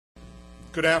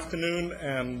Good afternoon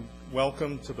and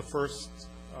welcome to the first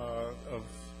of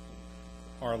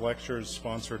our lectures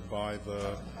sponsored by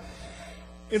the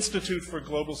Institute for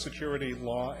Global Security,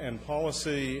 Law and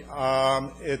Policy.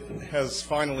 It has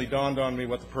finally dawned on me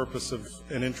what the purpose of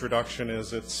an introduction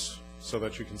is. It's so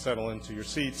that you can settle into your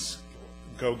seats,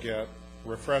 go get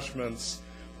refreshments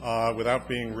without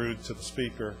being rude to the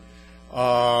speaker,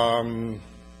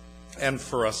 and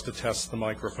for us to test the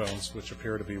microphones, which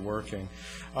appear to be working.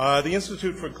 The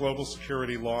Institute for Global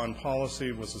Security, Law and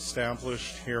Policy was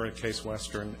established here at Case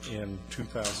Western in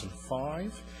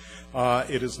 2005.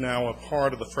 It is now a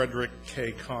part of the Frederick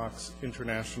K. Cox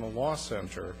International Law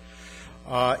Center.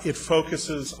 It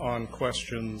focuses on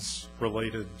questions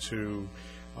related to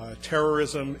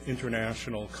terrorism,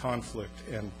 international conflict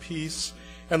and peace,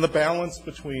 and the balance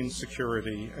between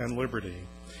security and liberty.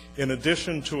 In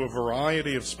addition to a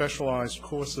variety of specialized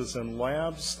courses and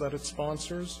labs that it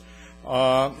sponsors,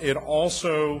 it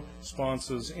also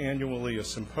sponsors annually a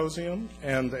symposium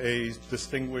and a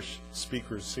distinguished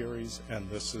speakers series, and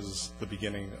this is the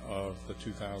beginning of the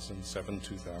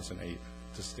 2007-2008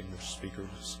 Distinguished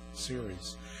Speakers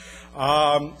Series.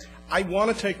 I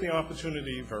want to take the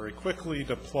opportunity very quickly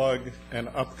to plug an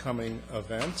upcoming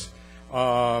event.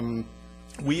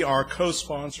 We are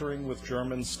co-sponsoring with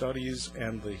German Studies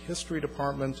and the History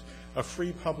Department a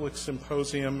free public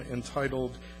symposium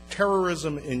entitled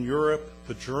Terrorism in Europe,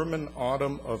 the German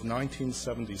Autumn of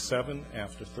 1977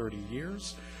 After 30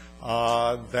 Years.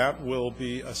 That will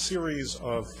be a series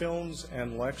of films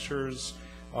and lectures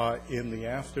in the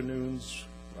afternoons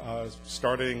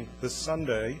starting this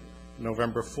Sunday,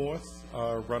 November 4th,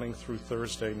 running through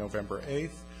Thursday, November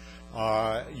 8th.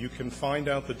 You can find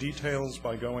out the details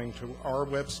by going to our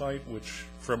website,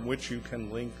 from which you can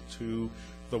link to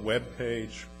the web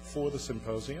page for the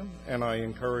symposium, and I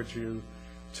encourage you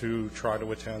to try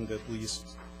to attend at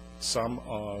least some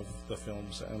of the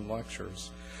films and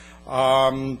lectures.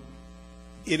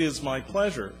 It is my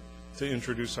pleasure to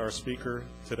introduce our speaker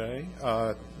today,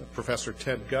 Professor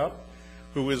Ted Gupp,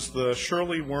 who is the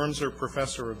Shirley Wurmser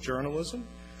Professor of Journalism.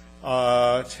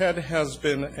 Ted has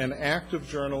been an active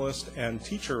journalist and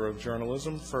teacher of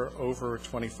journalism for over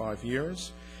 25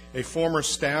 years, a former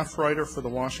staff writer for the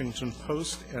Washington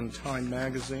Post and Time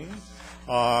magazine,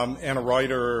 and a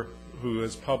writer who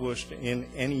has published in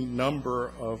any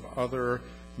number of other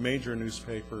major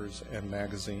newspapers and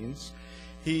magazines.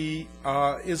 He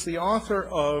is the author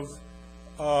of,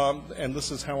 and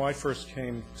this is how I first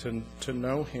came to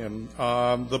know him,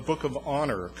 the Book of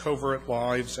Honor, Covert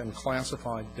Lives and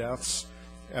Classified Deaths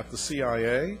at the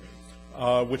CIA,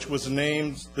 which was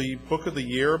named the Book of the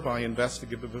Year by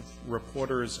Investigative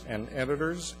Reporters and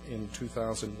Editors in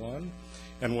 2001,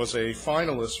 and was a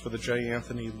finalist for the J.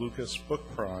 Anthony Lucas Book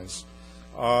Prize.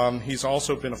 He's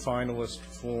also been a finalist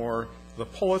for the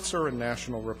Pulitzer in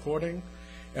National Reporting,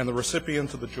 and the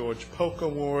recipient of the George Polk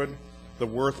Award, the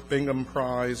Worth Bingham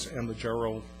Prize, and the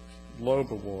Gerald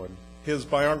Loeb Award. His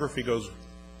biography goes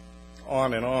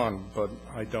on and on, but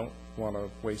I don't want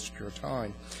to waste your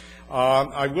time.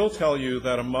 I will tell you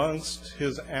that amongst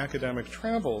his academic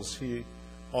travels, he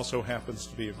also happens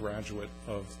to be a graduate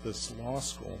of this law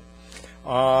school.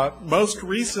 Most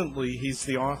recently, he's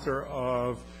the author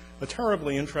of a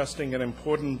terribly interesting and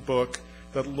important book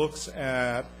that looks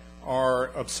at our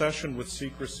obsession with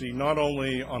secrecy, not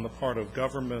only on the part of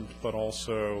government, but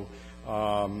also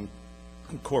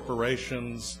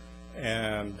corporations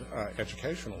and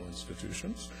educational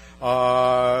institutions,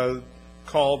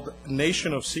 called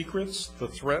Nation of Secrets, The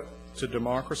Threat to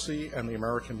Democracy and the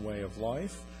American Way of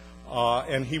Life.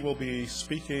 And he will be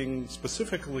speaking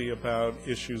specifically about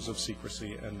issues of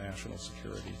secrecy and national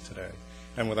security today.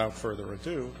 And without further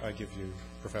ado, I give you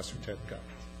Professor Ted Gupp.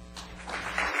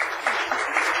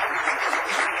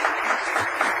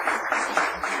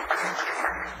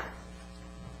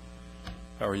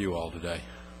 How are you all today?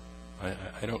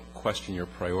 I don't question your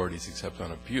priorities except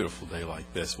on a beautiful day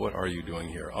like this. What are you doing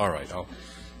here? All right,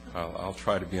 I'll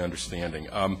try to be understanding.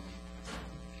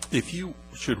 If you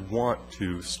should want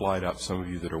to slide up, some of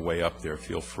you that are way up there,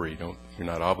 feel free. You're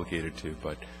not obligated to,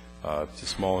 but it's a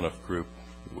small enough group.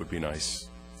 It would be nice.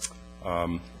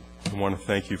 I want to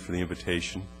thank you for the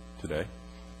invitation today.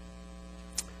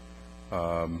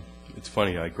 It's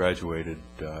funny, I graduated,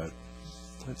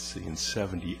 in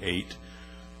 78.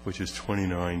 Which is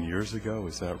 29 years ago,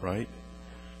 is that right?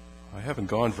 I haven't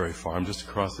gone very far. I'm just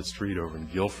across the street over in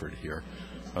Guilford here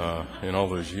in all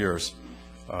those years.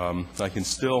 I can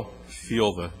still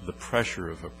feel the pressure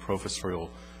of a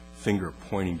professorial finger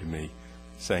pointing to me,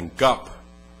 saying, Gupp,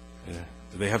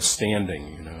 they have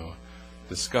standing,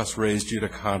 discuss res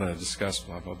judicata, discuss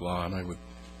blah, blah, blah, and I would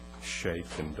shake.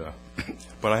 And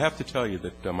but I have to tell you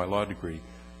that my law degree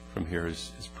from here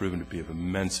has proven to be of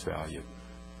immense value.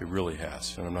 It really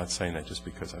has. And I'm not saying that just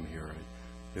because I'm here.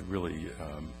 It really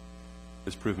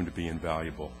has proven to be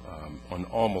invaluable on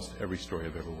almost every story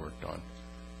I've ever worked on.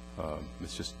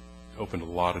 It's just opened a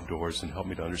lot of doors and helped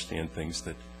me to understand things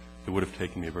that it would have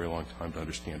taken me a very long time to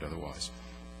understand otherwise.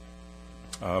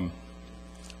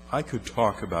 I could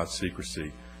talk about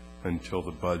secrecy until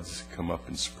the buds come up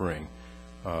in spring,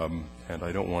 and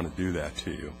I don't want to do that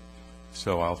to you.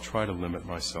 So I'll try to limit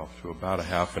myself to about a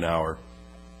half an hour,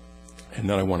 and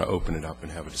then I want to open it up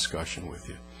and have a discussion with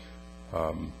you.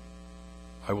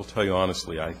 I will tell you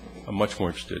honestly, I'm much more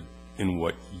interested in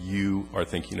what you are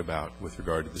thinking about with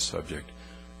regard to the subject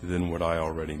than what I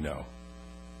already know.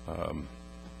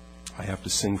 I have to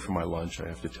sing for my lunch. I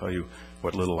have to tell you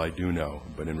what little I do know,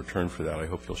 but in return for that, I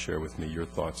hope you'll share with me your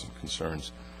thoughts and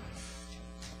concerns.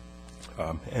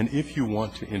 And if you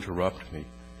want to interrupt me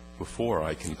before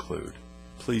I conclude,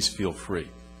 please feel free,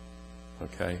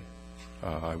 okay?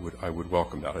 I would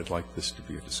welcome that. I'd like this to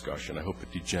be a discussion. I hope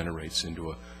it degenerates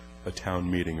into a town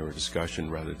meeting or a discussion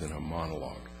rather than a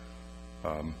monologue.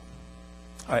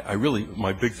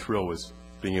 My big thrill was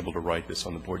being able to write this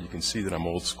on the board. You can see that I'm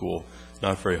old school,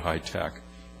 not very high tech,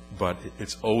 but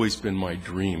it's always been my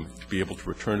dream to be able to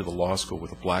return to the law school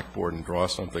with a blackboard and draw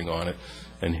something on it,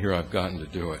 and here I've gotten to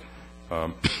do it.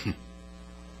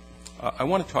 I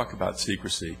want to talk about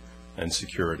secrecy and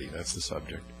security. That's the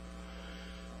subject.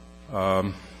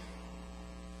 And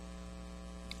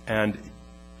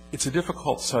it's a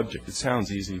difficult subject. It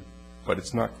sounds easy, but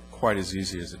it's not quite as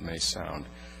easy as it may sound.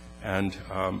 And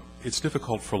it's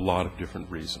difficult for a lot of different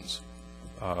reasons.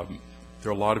 There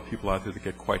are a lot of people out there that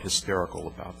get quite hysterical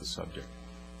about the subject.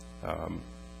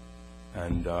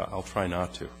 And I'll try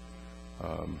not to.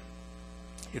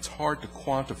 It's hard to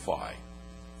quantify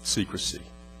secrecy.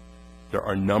 There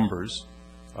are numbers,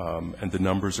 and the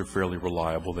numbers are fairly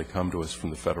reliable. They come to us from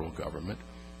the federal government.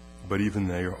 But even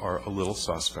they are a little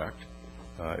suspect,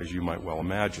 as you might well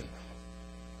imagine.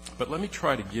 But let me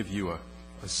try to give you a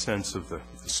sense of the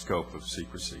scope of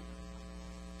secrecy.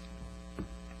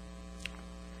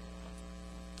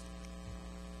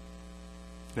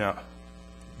 Now,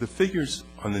 the figures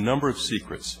on the number of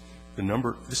secrets,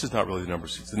 this is not really the number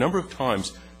of secrets, the number of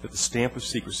times that the stamp of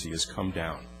secrecy has come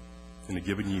down in a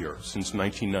given year since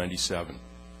 1997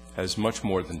 has much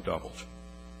more than doubled.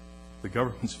 The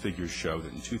government's figures show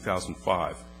that in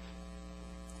 2005,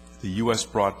 the U.S.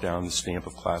 brought down the stamp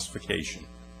of classification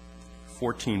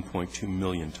 14.2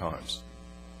 million times.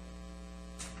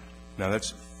 Now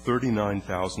that's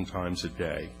 39,000 times a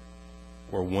day,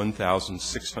 or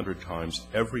 1,600 times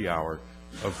every hour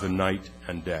of the night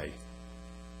and day.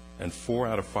 And 4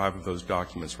 out of 5 of those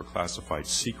documents were classified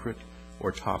secret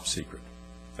or top secret,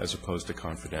 as opposed to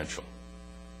confidential.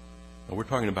 Now we're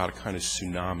talking about a kind of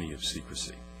tsunami of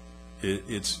secrecy.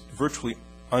 It's virtually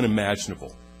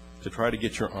unimaginable to try to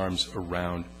get your arms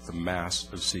around the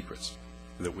mass of secrets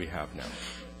that we have now.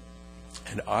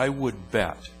 And I would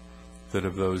bet that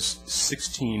of those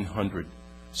 1,600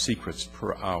 secrets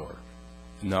per hour,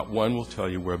 not one will tell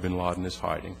you where bin Laden is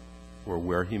hiding, or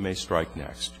where he may strike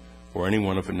next, or any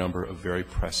one of a number of very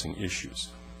pressing issues.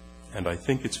 And I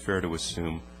think it's fair to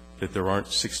assume that there aren't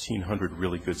 1,600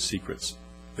 really good secrets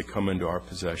that come into our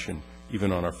possession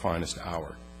even on our finest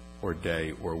hour, or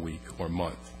day, or week, or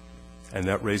month. And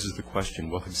that raises the question,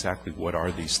 well, exactly what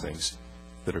are these things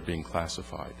that are being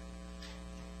classified?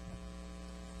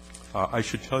 I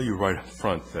should tell you right up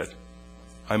front that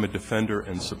I'm a defender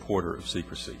and supporter of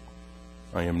secrecy.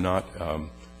 I am not,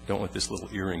 don't let this little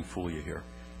earring fool you here.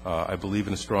 I believe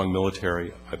in a strong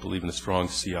military. I believe in a strong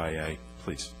CIA.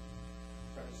 Please.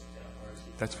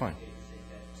 That's fine.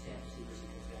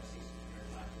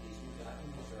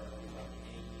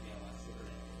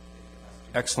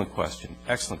 Excellent question.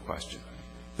 Excellent question.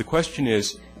 The question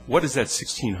is, what does that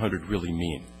 1,600 really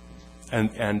mean?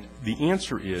 And the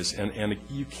answer is, and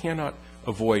you cannot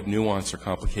avoid nuance or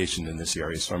complication in this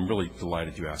area, so I'm really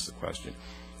delighted you asked the question.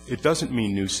 It doesn't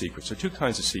mean new secrets. There are 2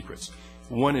 kinds of secrets.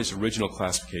 One is original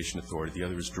classification authority. The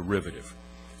other is derivative.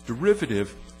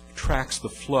 Derivative tracks the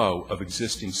flow of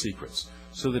existing secrets,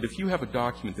 so that if you have a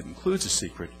document that includes a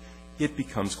secret, it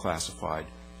becomes classified,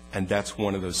 and that's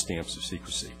one of those stamps of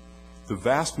secrecy. The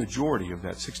vast majority of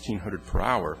that 1,600 per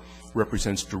hour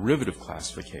represents derivative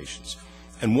classifications.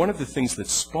 And one of the things that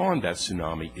spawned that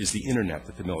tsunami is the Internet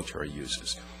that the military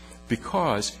uses.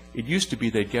 Because it used to be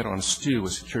they'd get on a STU, a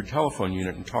secure telephone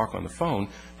unit, and talk on the phone,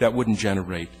 that wouldn't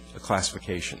generate a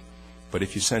classification. But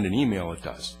if you send an email, it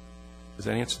does. Does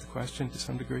that answer the question to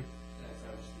some degree?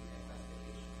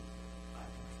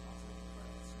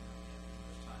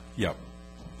 Yep.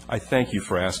 I thank you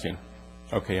for asking.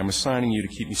 Okay, I'm assigning you to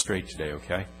keep me straight today,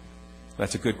 okay?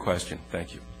 That's a good question.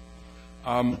 Thank you.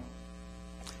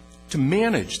 To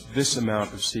manage this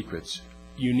amount of secrets,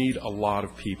 you need a lot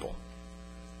of people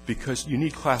because you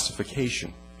need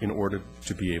classification in order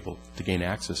to be able to gain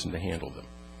access and to handle them.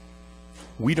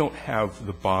 We don't have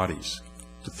the bodies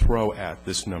to throw at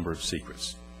this number of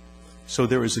secrets. So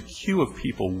there is a queue of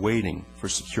people waiting for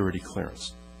security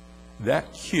clearance.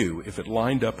 That queue, if it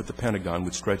lined up at the Pentagon,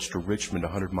 would stretch to Richmond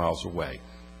 100 miles away.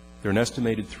 There are an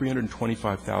estimated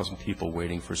 325,000 people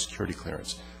waiting for security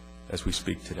clearance as we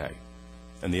speak today.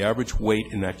 And the average wait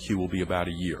in that queue will be about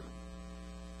a year.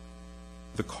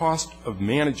 The cost of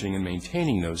managing and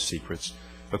maintaining those secrets,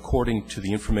 according to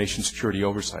the Information Security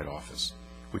Oversight Office,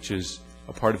 which is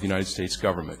a part of the United States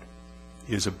government,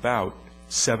 is about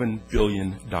 $7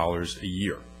 billion a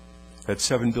year. That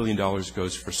 $7 billion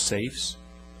goes for safes,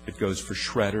 it goes for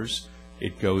shredders,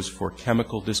 it goes for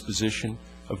chemical disposition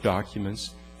of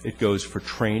documents, it goes for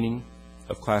training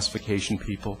of classification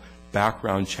people,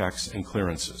 background checks, and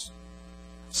clearances.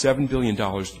 $7 billion,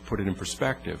 to put it in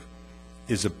perspective,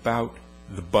 is about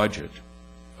the budget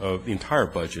of the entire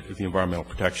budget of the Environmental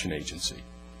Protection Agency.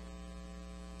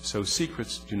 So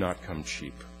secrets do not come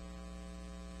cheap.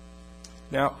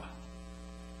 Now,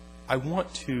 I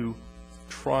want to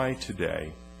try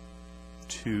today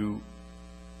to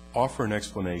offer an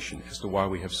explanation as to why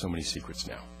we have so many secrets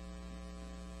now.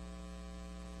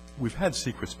 We've had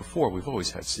secrets before. We've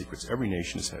always had secrets. Every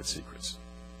nation has had secrets.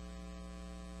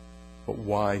 But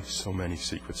why so many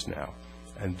secrets now?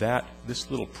 And this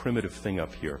little primitive thing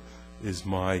up here is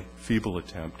my feeble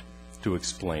attempt to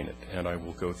explain it, and I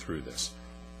will go through this.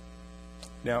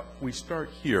 Now, we start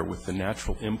here with the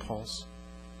natural impulse.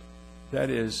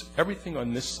 That is, everything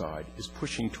on this side is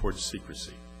pushing towards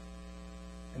secrecy.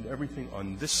 And everything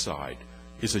on this side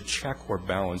is a check or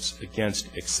balance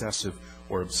against excessive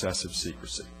or obsessive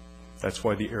secrecy. That's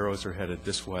why the arrows are headed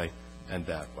this way and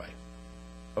that way.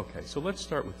 Okay, so let's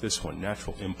start with this one,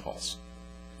 natural impulse.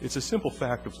 It's a simple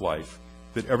fact of life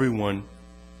that everyone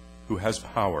who has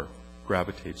power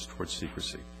gravitates towards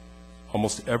secrecy.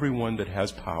 Almost everyone that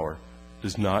has power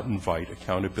does not invite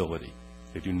accountability.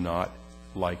 They do not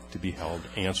like to be held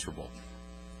answerable.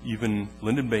 Even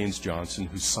Lyndon Baines Johnson,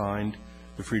 who signed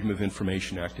the Freedom of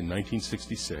Information Act in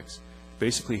 1966,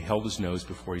 basically held his nose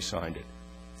before he signed it.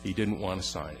 He didn't want to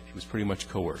sign it. He was pretty much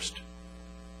coerced.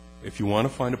 If you want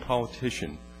to find a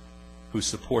politician who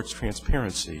supports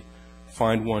transparency,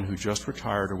 find one who just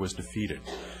retired or was defeated,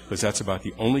 because that's about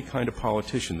the only kind of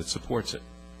politician that supports it.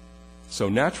 So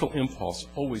natural impulse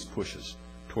always pushes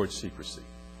towards secrecy.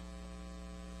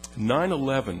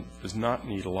 9/11 does not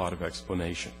need a lot of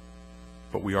explanation,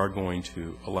 but we are going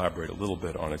to elaborate a little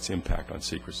bit on its impact on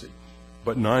secrecy.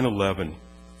 But 9/11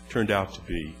 turned out to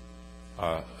be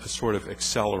a sort of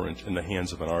accelerant in the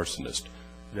hands of an arsonist.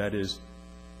 That is,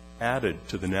 added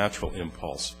to the natural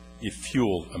impulse, it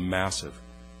fueled a massive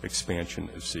expansion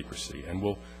of secrecy, and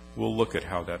we'll look at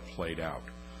how that played out.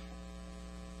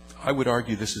 I would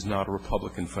argue this is not a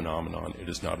Republican phenomenon. It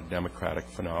is not a Democratic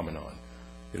phenomenon.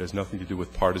 It has nothing to do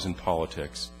with partisan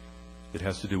politics. It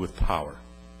has to do with power,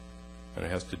 and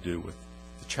it has to do with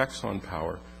the checks on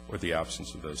power or the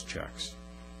absence of those checks.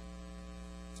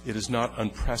 It is not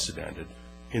unprecedented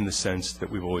in the sense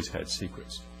that we've always had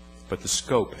secrets, but the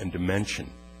scope and dimension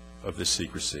of this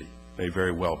secrecy may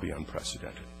very well be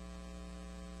unprecedented.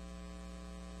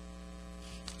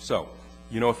 So,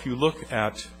 you know, if you look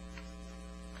at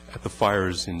the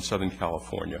fires in Southern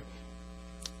California,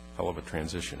 hell of a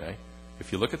transition, eh?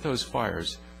 If you look at those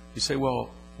fires, you say, well,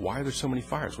 why are there so many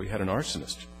fires? We had an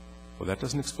arsonist. Well, that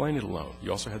doesn't explain it alone. You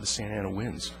also had the Santa Ana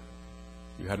winds.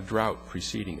 You had a drought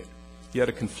preceding it. You had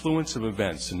a confluence of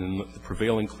events, and in the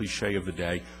prevailing cliche of the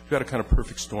day, you had a kind of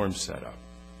perfect storm set up.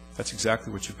 That's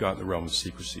exactly what you've got in the realm of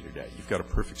secrecy today. You've got a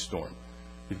perfect storm.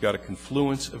 You've got a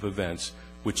confluence of events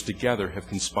which together have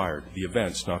conspired, the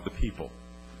events, not the people,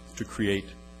 to create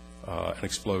an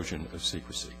explosion of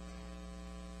secrecy.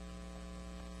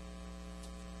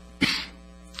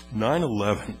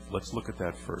 9/11, let's look at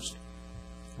that first,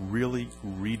 really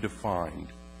redefined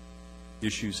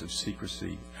issues of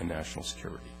secrecy and national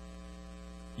security.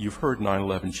 You've heard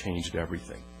 9/11 changed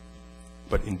everything,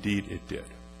 but indeed it did.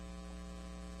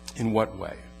 In what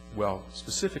way? Well,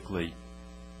 specifically,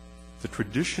 the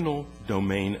traditional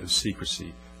domain of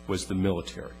secrecy was the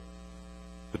military,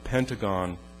 the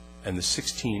Pentagon, and the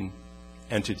 16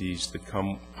 entities that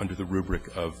come under the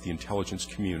rubric of the intelligence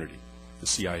community, the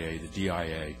CIA, the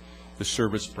DIA, the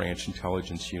service branch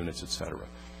intelligence units, etc.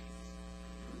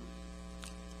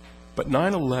 But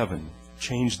 9/11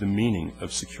 changed the meaning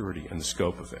of security and the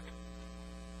scope of it.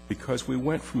 because we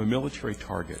went from a military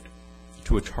target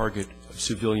to a target of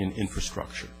civilian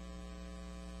infrastructure.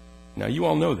 Now, you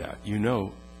all know that. You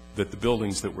know that the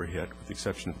buildings that were hit, with the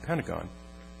exception of the Pentagon,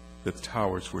 that the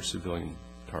towers were civilian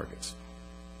targets.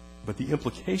 But the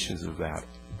implications of that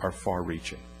are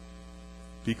far-reaching,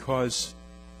 because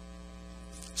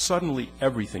suddenly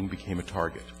everything became a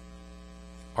target.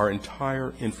 Our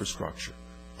entire infrastructure,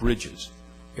 bridges,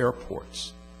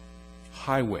 airports,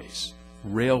 highways,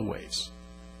 railways,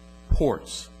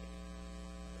 ports,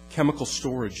 chemical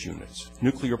storage units,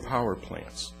 nuclear power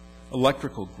plants,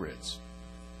 electrical grids,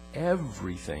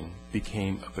 everything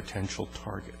became a potential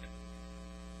target.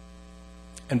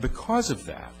 And because of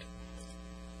that,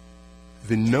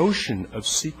 the notion of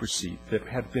secrecy that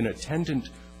had been attendant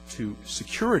to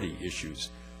security issues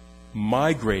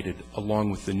migrated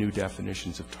along with the new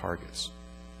definitions of targets,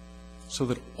 so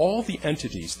that all the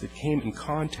entities that came in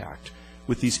contact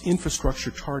with these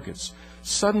infrastructure targets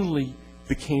suddenly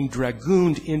became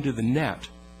dragooned into the net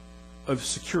of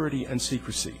security and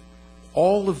secrecy.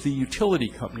 All of the utility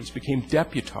companies became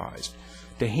deputized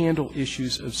to handle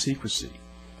issues of secrecy.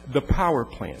 The power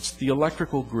plants, the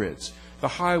electrical grids, the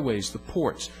highways, the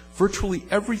ports, virtually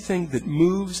everything that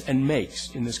moves and makes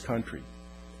in this country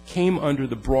came under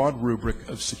the broad rubric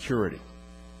of security.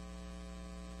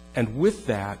 And with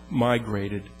that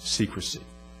migrated secrecy.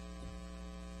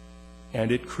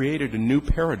 And it created a new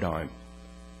paradigm.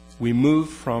 We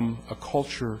moved from a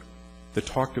culture that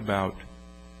talked about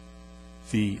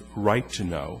the right to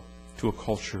know to a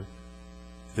culture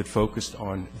that focused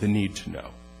on the need to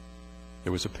know.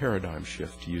 There was a paradigm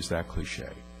shift, to use that cliche.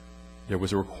 There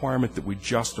was a requirement that we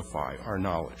justify our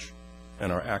knowledge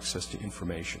and our access to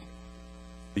information,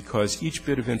 because each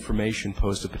bit of information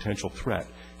posed a potential threat,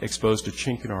 exposed a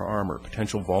chink in our armor,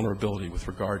 potential vulnerability with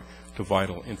regard to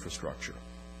vital infrastructure.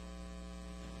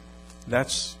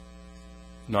 That's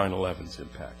 9/11's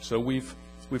impact. So we've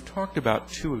talked about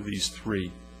two of these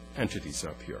three entities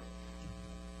up here.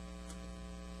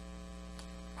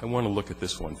 I want to look at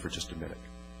this one for just a minute.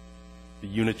 The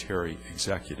unitary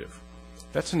executive.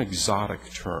 That's an exotic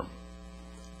term.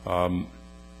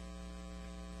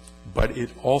 But it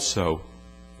also,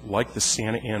 like the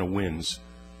Santa Ana winds,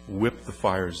 whipped the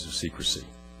fires of secrecy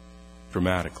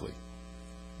dramatically.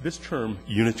 This term,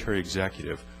 unitary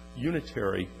executive,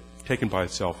 unitary, taken by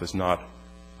itself, is not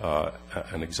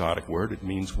an exotic word. It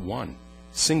means one,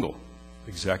 single.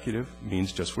 Executive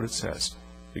means just what it says,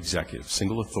 executive,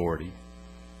 single authority.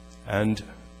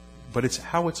 But it's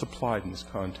how it's applied in this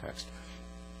context.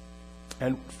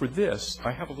 And for this,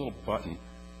 I have a little button,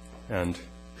 and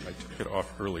I took it off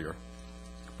earlier,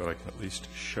 but I can at least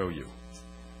show you.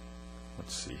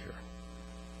 Let's see here.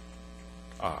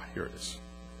 Ah, here it is.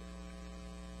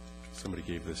 Somebody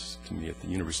gave this to me at the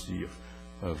University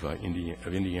of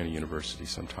Indiana University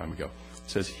some time ago. It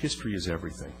says, "History is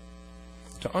everything."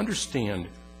 To understand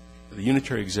the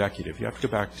unitary executive, you have to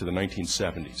go back to the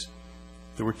 1970s.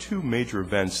 There were two major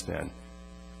events then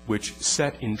which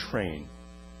set in train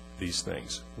these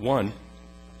things. One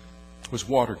was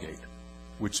Watergate,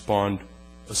 which spawned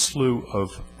a slew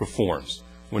of reforms.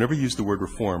 Whenever you use the word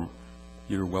reform,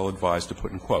 you're well advised to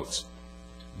put in quotes,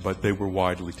 but they were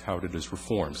widely touted as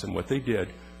reforms. And what they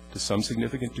did, to some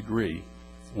significant degree,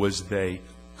 was they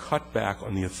cut back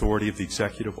on the authority of the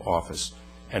executive office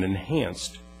and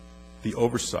enhanced the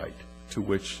oversight to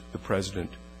which the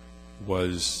president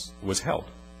was held.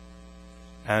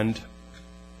 And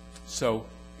so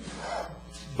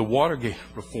the Watergate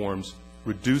reforms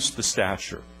reduced the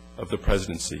stature of the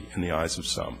presidency in the eyes of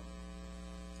some.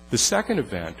 The second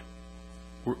event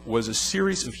was a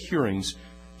series of hearings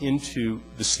into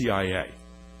the CIA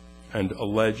and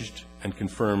alleged and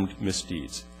confirmed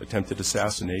misdeeds, attempted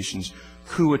assassinations,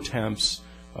 coup attempts,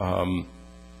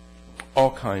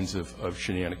 all kinds of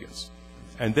shenanigans.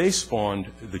 And they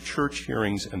spawned the Church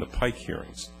hearings and the Pike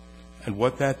hearings. And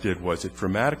what that did was it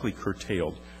dramatically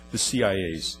curtailed the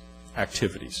CIA's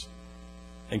activities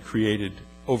and created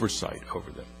oversight over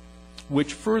them,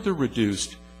 which further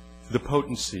reduced the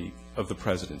potency of the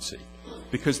presidency,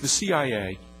 because the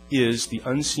CIA is the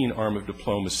unseen arm of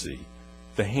diplomacy,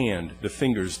 the hand, the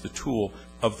fingers, the tool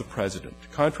of the president.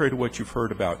 Contrary to what you've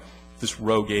heard about this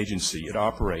rogue agency, it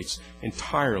operates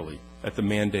entirely at the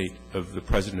mandate of the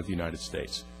President of the United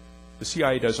States. The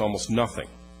CIA does almost nothing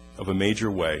of a major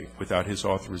way without his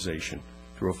authorization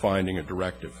through a finding or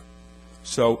directive.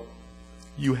 So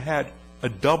you had a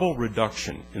double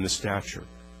reduction in the stature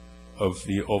of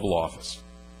the Oval Office.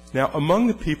 Now, among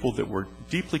the people that were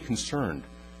deeply concerned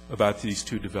about these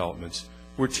two developments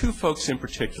were two folks in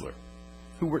particular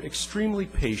who were extremely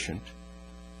patient,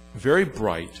 very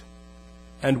bright,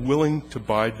 and willing to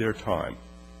bide their time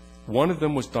One of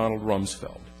them was Donald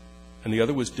Rumsfeld, and the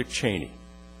other was Dick Cheney.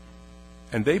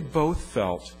 And they both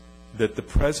felt that the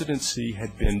presidency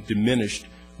had been diminished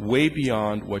way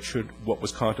beyond what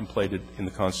was contemplated in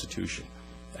the Constitution.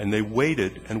 And they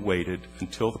waited and waited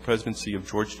until the presidency of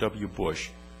George W. Bush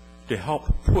to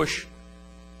help push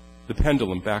the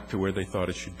pendulum back to where they thought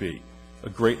it should be, a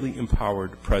greatly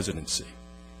empowered presidency.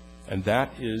 And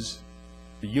that is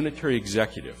the unitary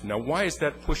executive. Now, why is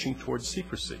that pushing towards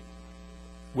secrecy?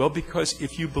 Well, because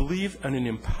if you believe in an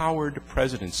empowered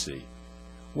presidency,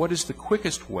 what is the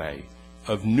quickest way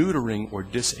of neutering or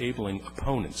disabling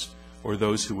opponents or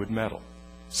those who would meddle?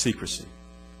 Secrecy.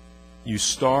 You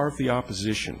starve the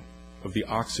opposition of the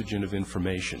oxygen of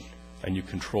information, and you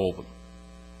control them.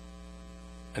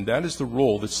 And that is the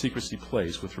role that secrecy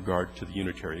plays with regard to the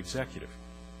unitary executive.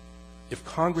 If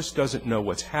Congress doesn't know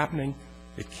what's happening,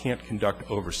 it can't conduct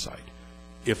oversight.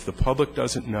 If the public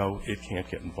doesn't know, it can't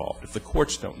get involved. If the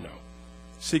courts don't know.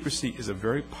 Secrecy is a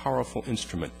very powerful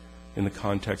instrument in the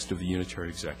context of the unitary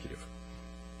executive.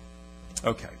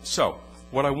 Okay, so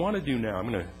what I want to do now,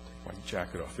 I'm going to take my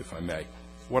jacket off if I may.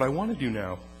 What I want to do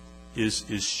now is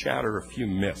shatter a few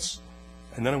myths,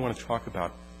 and then I want to talk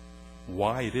about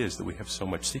why it is that we have so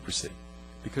much secrecy,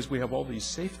 because we have all these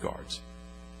safeguards,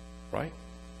 right?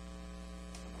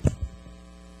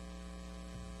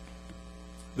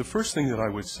 The first thing that I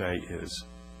would say is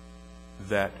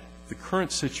that the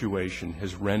current situation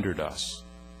has rendered us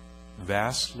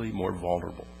vastly more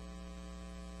vulnerable.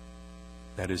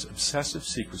 That is, obsessive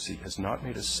secrecy has not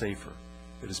made us safer.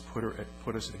 It has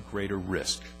put us at greater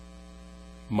risk,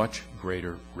 much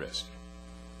greater risk.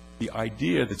 The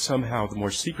idea that somehow the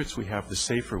more secrets we have, the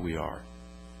safer we are,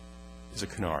 is a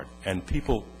canard. And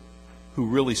people who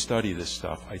really study this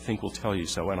stuff, I think, will tell you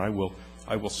so, and I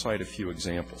will cite a few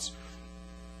examples.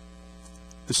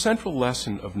 The central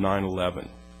lesson of 9/11,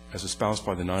 as espoused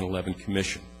by the 9/11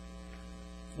 Commission,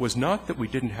 was not that we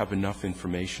didn't have enough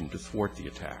information to thwart the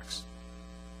attacks,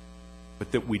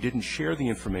 but that we didn't share the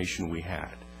information we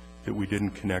had, that we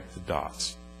didn't connect the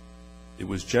dots. It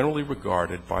was generally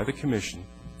regarded by the Commission,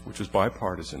 which was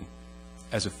bipartisan,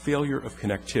 as a failure of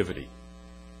connectivity.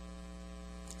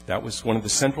 That was one of the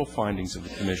central findings of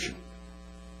the Commission.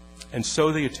 And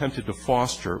so they attempted to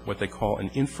foster what they call an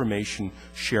information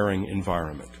sharing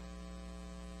environment.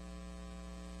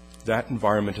 That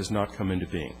environment has not come into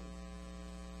being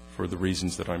for the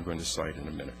reasons that I'm going to cite in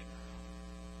a minute.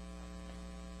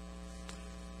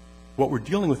 What we're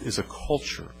dealing with is a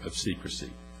culture of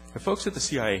secrecy. And folks at the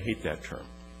CIA hate that term.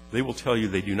 They will tell you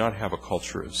they do not have a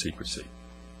culture of secrecy.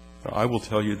 Now, I will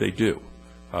tell you they do.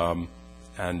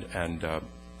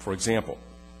 For example,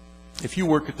 if you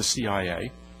work at the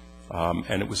CIA,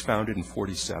 and it was founded in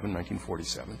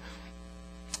 1947,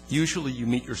 usually you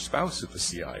meet your spouse at the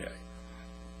CIA.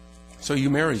 So you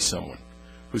marry someone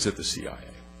who's at the CIA.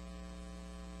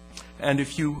 And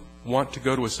if you want to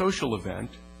go to a social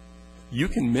event, you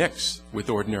can mix with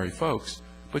ordinary folks,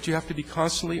 but you have to be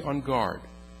constantly on guard.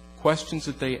 Questions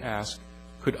that they ask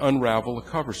could unravel a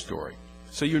cover story.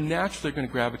 So you're naturally going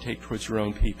to gravitate towards your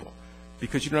own people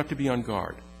because you don't have to be on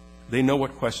guard. They know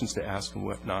what questions to ask and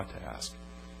what not to ask.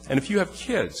 And if you have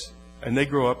kids and they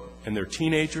grow up and they're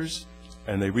teenagers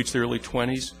and they reach their early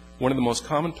 20s, one of the most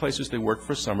common places they work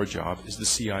for a summer job is the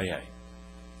CIA.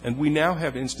 And we now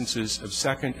have instances of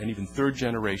second and even third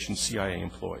generation CIA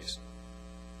employees.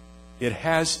 It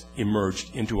has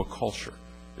emerged into a culture.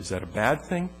 Is that a bad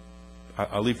thing?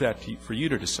 I'll leave that for you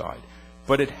to decide.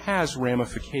 But it has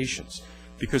ramifications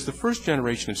because the first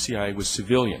generation of CIA was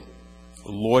civilian.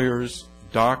 Lawyers,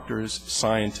 doctors,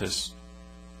 scientists.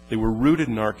 They were rooted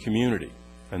in our community,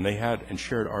 and they had and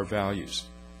shared our values.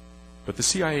 But the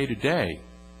CIA today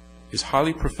is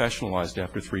highly professionalized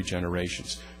after 3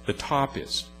 generations. The top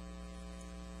is.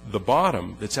 The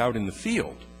bottom that's out in the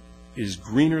field is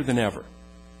greener than ever.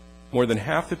 More than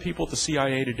half the people at the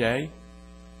CIA today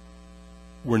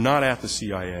were not at the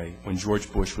CIA when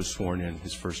George Bush was sworn in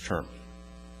his first term.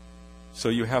 So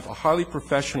you have a highly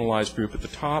professionalized group at the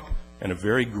top and a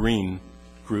very green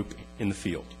group in the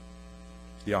field,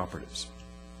 the operatives.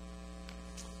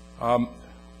 I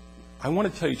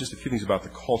want to tell you just a few things about the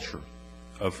culture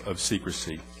of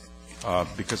secrecy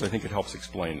because I think it helps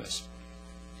explain this.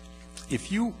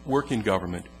 If you work in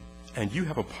government and you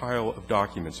have a pile of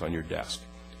documents on your desk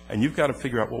and you've got to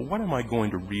figure out, well, what am I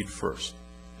going to read first?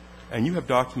 And you have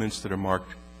documents that are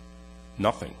marked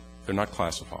nothing. They're not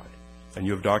classified. And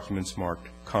you have documents marked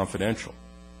confidential.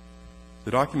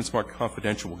 The documents marked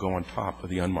confidential will go on top of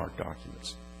the unmarked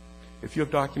documents. If you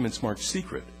have documents marked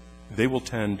secret, they will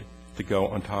tend to go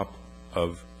on top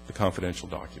of the confidential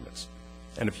documents.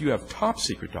 And if you have top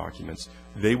secret documents,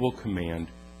 they will command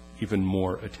even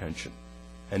more attention.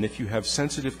 And if you have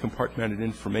sensitive compartmented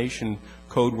information,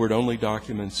 code word only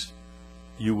documents,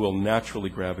 you will naturally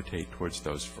gravitate towards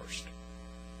those first.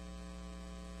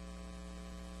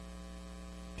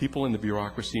 People in the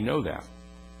bureaucracy know that.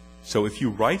 So if you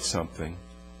write something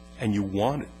and you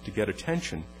want it to get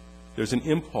attention, there's an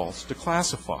impulse to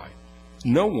classify.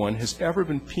 No one has ever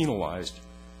been penalized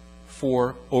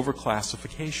for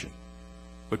overclassification,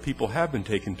 but people have been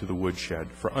taken to the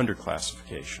woodshed for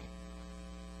underclassification.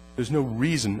 There's no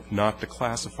reason not to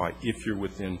classify if you're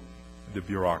within the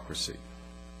bureaucracy.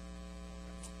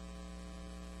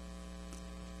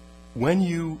 When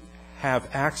you have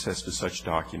access to such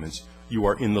documents, you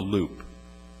are in the loop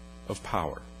of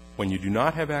power. When you do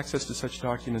not have access to such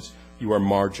documents, you are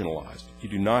marginalized. You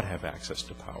do not have access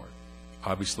to power.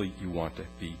 Obviously, you want to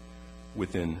be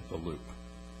within the loop.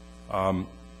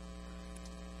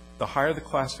 The higher the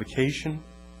classification,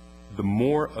 the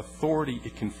more authority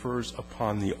it confers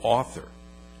upon the author.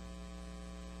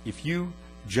 If you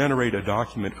generate a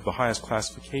document of the highest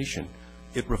classification,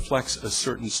 it reflects a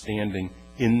certain standing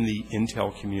in the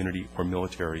intel community or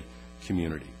military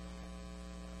community.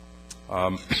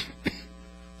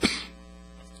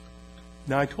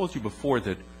 Now, I told you before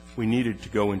that we needed to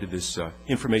go into this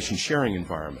information sharing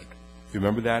environment. You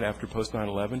remember that after post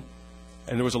 9/11?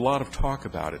 And there was a lot of talk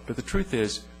about it. But the truth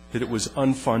is that it was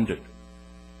unfunded.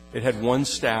 It had one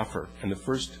staffer, and the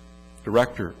first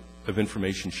director of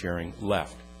information sharing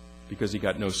left because he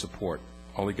got no support.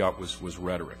 All he got was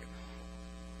rhetoric.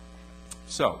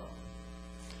 So,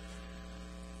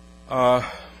 I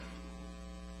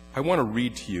want to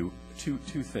read to you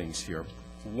two things here.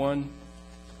 One,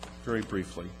 very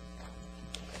briefly.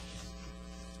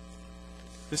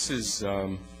 This is,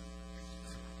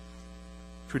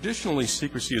 traditionally,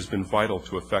 secrecy has been vital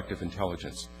to effective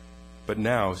intelligence, but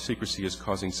now secrecy is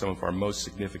causing some of our most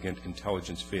significant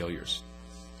intelligence failures.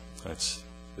 That's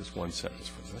this one sentence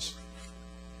from this.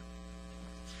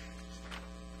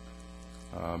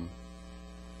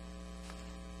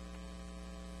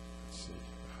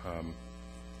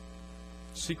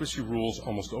 Secrecy rules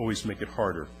almost always make it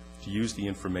harder to use the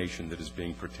information that is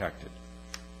being protected.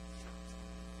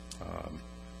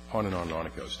 On and on and on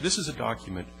it goes. This is a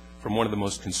document from one of the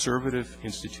most conservative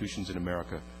institutions in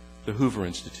America, the Hoover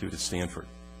Institute at Stanford.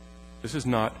 This is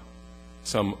not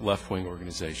some left-wing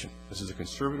organization. This is a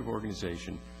conservative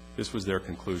organization. This was their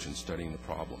conclusion studying the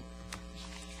problem.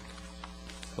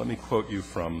 Let me quote you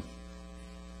from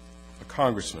a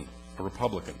congressman, a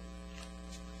Republican,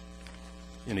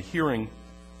 in a hearing,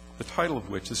 the title of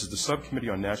which, this is the Subcommittee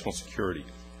on National Security,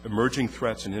 Emerging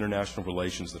Threats in International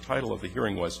Relations. The title of the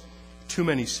hearing was, Too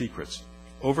Many Secrets,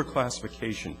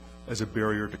 Overclassification as a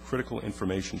Barrier to Critical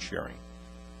Information Sharing.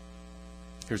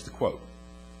 Here's the quote.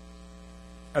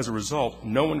 As a result,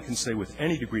 no one can say with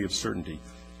any degree of certainty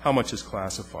how much is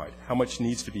classified, how much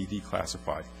needs to be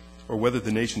declassified, or whether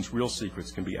the nation's real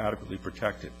secrets can be adequately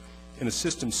protected. In a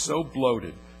system so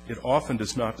bloated, it often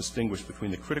does not distinguish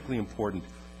between the critically important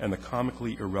and the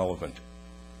comically irrelevant.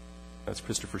 That's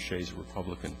Christopher Shays, a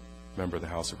Republican member of the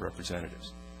House of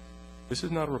Representatives. This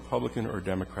is not a Republican or a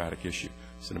Democratic issue.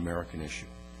 It's an American issue.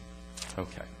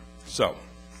 Okay. So,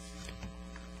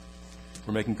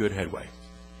 we're making good headway.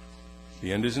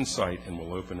 The end is in sight, and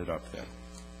we'll open it up then.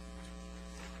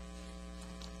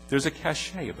 There's a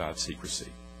cachet about secrecy.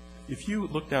 If you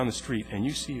look down the street and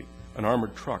you see an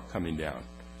armored truck coming down,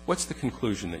 what's the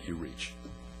conclusion that you reach?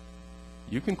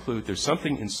 You conclude there's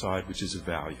something inside which is of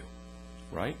value,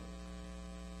 right?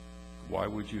 Why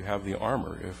would you have the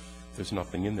armor if there's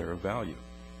nothing in there of value?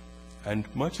 And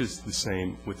much is the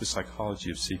same with the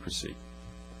psychology of secrecy.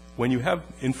 When you have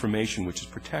information which is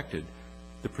protected,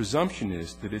 the presumption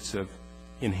is that it's of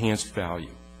enhanced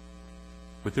value.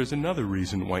 But there's another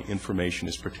reason why information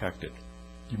is protected.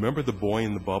 Do you remember the boy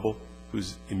in the bubble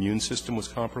whose immune system was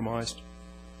compromised?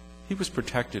 He was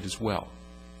protected as well.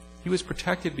 He was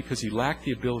protected because he lacked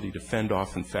the ability to fend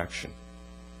off infection.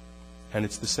 And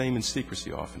it's the same in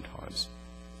secrecy oftentimes.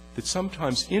 That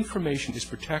sometimes information is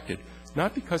protected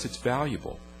not because it's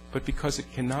valuable, but because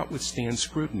it cannot withstand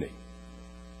scrutiny.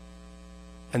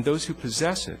 And those who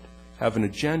possess it have an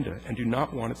agenda and do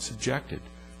not want it subjected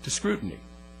to scrutiny.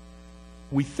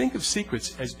 We think of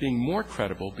secrets as being more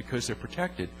credible because they're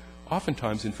protected.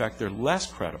 Oftentimes, in fact, they're less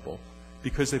credible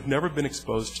because they've never been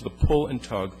exposed to the pull and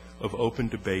tug of open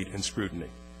debate and scrutiny.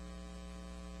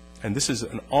 And this is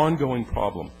an ongoing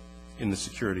problem in the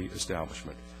security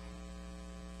establishment.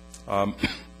 I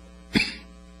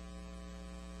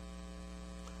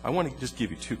want to just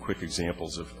give you two quick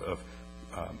examples of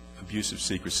abuse of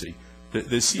secrecy.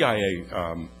 The CIA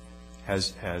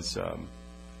has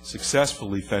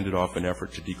successfully fended off an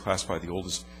effort to declassify the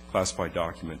oldest classified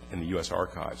document in the U.S.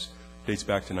 archives. It dates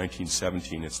back to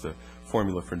 1917. It's the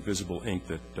formula for invisible ink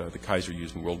that the Kaiser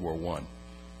used in World War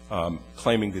I,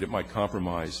 claiming that it might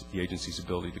compromise the agency's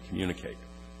ability to communicate.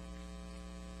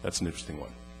 That's an interesting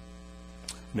one.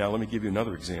 Now, let me give you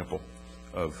another example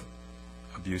of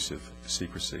abusive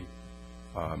secrecy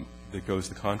that goes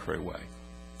the contrary way.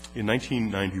 In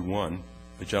 1991,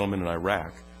 a gentleman in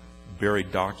Iraq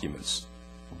buried documents,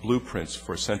 blueprints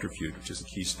for a centrifuge, which is a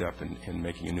key step in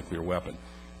making a nuclear weapon.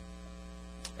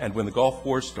 And when the Gulf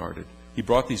War started, he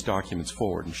brought these documents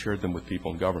forward and shared them with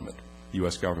people in government, the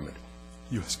U.S. government.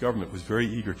 The U.S. government was very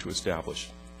eager to establish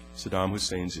Saddam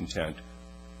Hussein's intent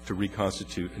to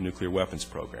reconstitute a nuclear weapons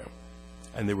program.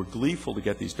 And they were gleeful to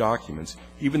get these documents,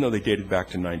 even though they dated back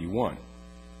to 91,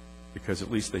 because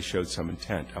at least they showed some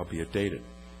intent, albeit dated.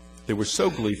 They were so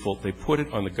gleeful, they put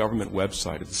it on the government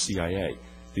website of the CIA,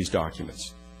 these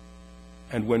documents.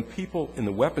 And when people in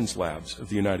the weapons labs of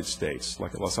the United States,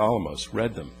 like at Los Alamos,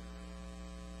 read them,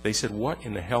 they said, "What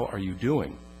in the hell are you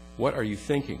doing? What are you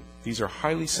thinking? These are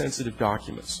highly sensitive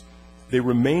documents." They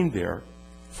remained there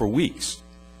for weeks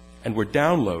and were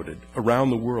downloaded around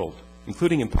the world,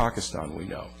 including in Pakistan, we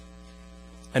know.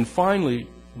 And finally,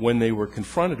 when they were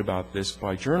confronted about this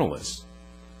by journalists,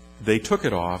 they took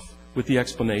it off with the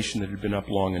explanation that it had been up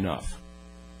long enough.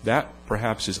 That,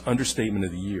 perhaps, is understatement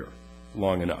of the year,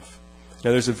 long enough. Now,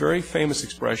 there's a very famous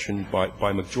expression by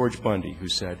McGeorge Bundy who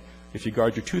said, "If you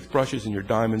guard your toothbrushes and your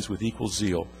diamonds with equal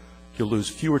zeal, you'll lose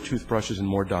fewer toothbrushes and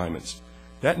more diamonds."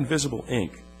 That invisible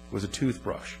ink was a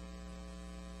toothbrush.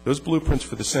 Those blueprints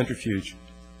for the centrifuge,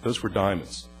 those were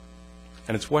diamonds.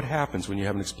 And it's what happens when you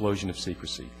have an explosion of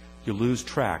secrecy. You lose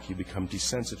track. You become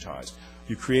desensitized.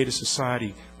 You create a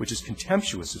society which is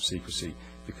contemptuous of secrecy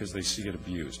because they see it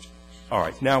abused. All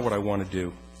right, now what I want to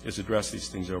do is address these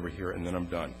things over here, and then I'm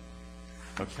done.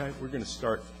 Okay, we're going to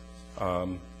start.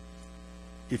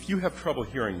 If you have trouble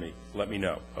hearing me, let me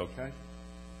know, okay?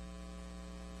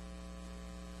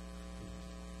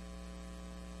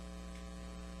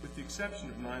 With the exception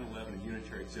of 9/11 and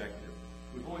unitary executive,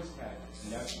 we've always had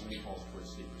national impulse towards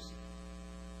secrecy.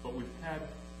 But we've had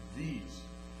these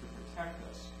to protect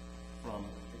us from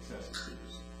excessive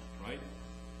secrecy, right?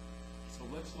 So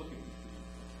let's look at these.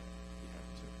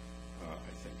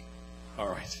 I think. All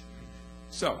right.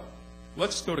 So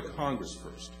let's go to Congress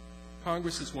first.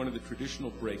 Congress is one of the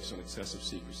traditional brakes on excessive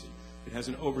secrecy. It has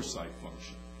an oversight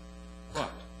function.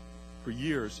 But for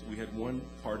years, we had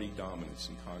one-party dominance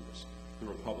in Congress, the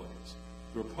Republicans.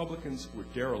 The Republicans were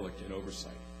derelict in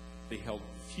oversight. They held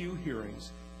few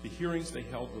hearings. The hearings they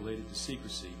held related to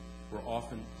secrecy were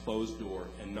often closed door,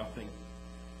 and nothing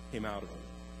came out of them.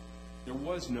 There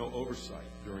was no oversight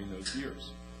during those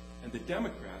years. And the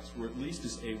Democrats were at least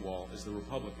as AWOL as the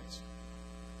Republicans.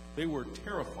 They were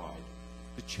terrified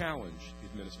to challenge the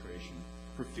administration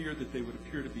for fear that they would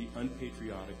appear to be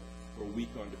unpatriotic or weak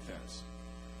on defense.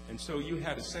 And so you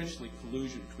had essentially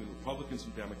collusion between Republicans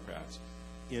and Democrats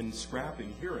in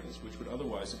scrapping hearings which would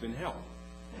otherwise have been held.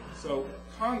 So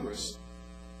Congress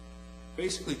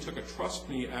basically took a trust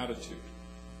me attitude.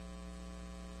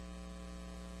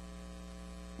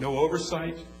 No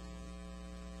oversight,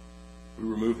 we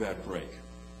remove that brake.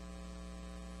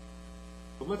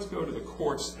 But let's go to the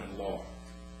courts and law.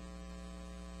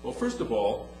 Well, first of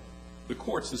all, the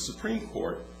courts, the Supreme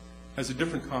Court, has a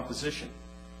different composition.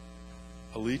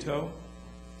 Alito,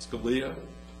 Scalia,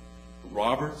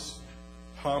 Roberts,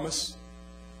 Thomas,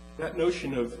 that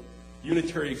notion of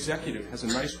unitary executive has a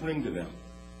nice ring to them.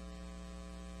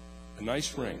 A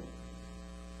nice ring.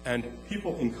 And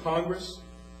people in Congress,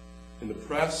 in the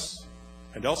press,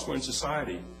 and elsewhere in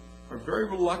society are very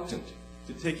reluctant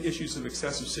to take issues of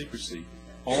excessive secrecy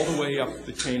all the way up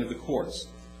the chain of the courts,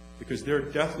 because they're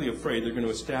deathly afraid they're going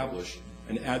to establish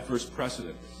an adverse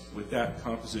precedent with that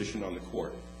composition on the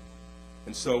court.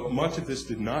 And so much of this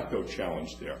did not go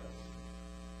challenged there.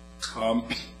 We're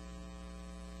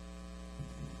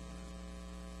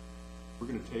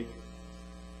going to take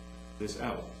this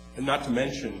out. And not to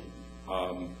mention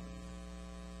the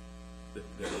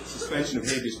suspension of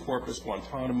habeas corpus,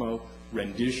 Guantanamo,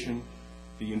 rendition,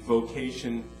 the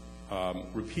invocation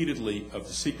repeatedly of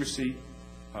the secrecy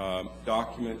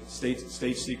document, state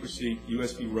secrecy,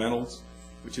 U.S. v. Reynolds,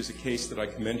 which is a case that I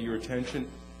commend to your attention.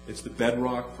 It's the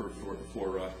bedrock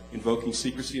for invoking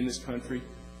secrecy in this country,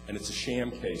 and it's a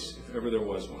sham case, if ever there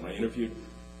was one. I interviewed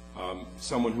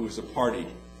someone who was a party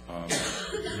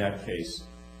in that case,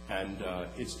 and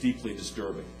it's deeply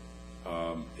disturbing.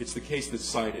 It's the case that's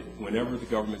cited whenever the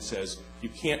government says you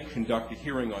can't conduct a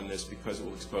hearing on this because it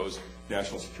will expose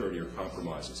national security or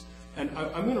compromises. And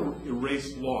I'm going to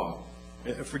erase law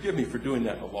Forgive me for doing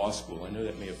that in a law school. I know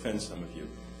that may offend some of you.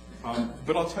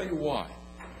 But I'll tell you why.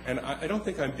 And I don't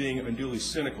think I'm being unduly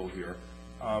cynical here,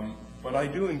 but I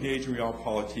do engage in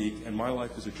realpolitik, and my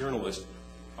life as a journalist,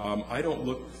 I don't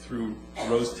look through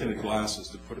rose-tinted glasses,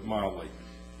 to put it mildly.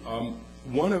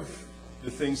 One of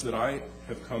the things that I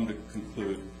have come to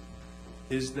conclude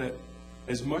is that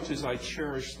as much as I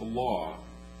cherish the law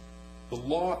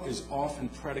is often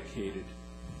predicated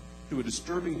to a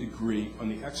disturbing degree on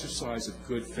the exercise of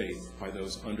good faith by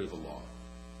those under the law.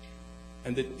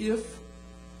 And that if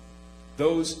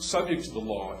those subject to the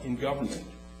law in government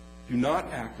do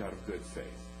not act out of good faith,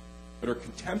 but are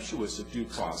contemptuous of due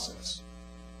process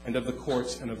and of the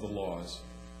courts and of the laws,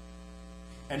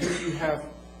 and if you have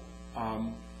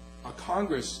a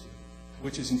Congress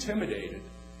which is intimidated,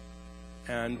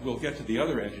 and we'll get to the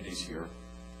other entities here,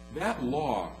 that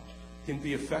law can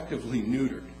be effectively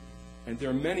neutered. And there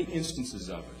are many instances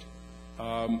of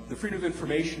it. The Freedom of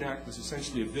Information Act was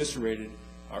essentially eviscerated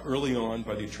early on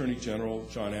by the Attorney General,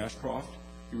 John Ashcroft.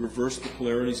 He reversed the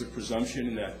polarities of presumption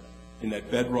in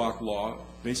that bedrock law,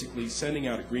 basically sending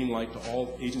out a green light to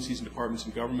all agencies and departments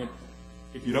in government.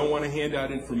 If you don't want to hand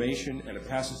out information and it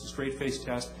passes the straight-face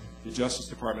test, the Justice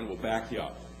Department will back you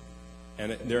up.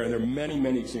 And there are many,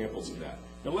 many examples of that.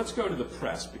 Now let's go to the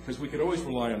press, because we could always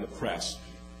rely on the press.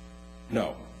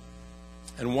 No.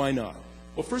 And why not?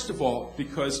 Well, first of all,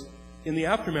 because in the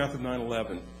aftermath of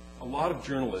 9/11, a lot of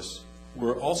journalists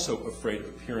were also afraid of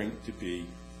appearing to be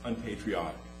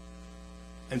unpatriotic.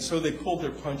 And so they pulled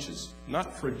their punches,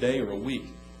 not for a day or a week,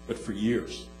 but for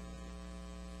years.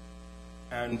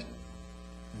 And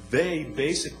they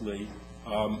basically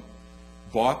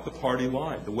bought the party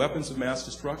line. The weapons of mass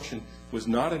destruction was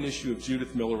not an issue of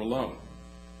Judith Miller alone.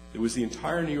 It was the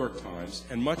entire New York Times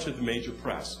and much of the major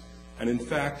press. And in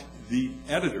fact, the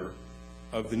editor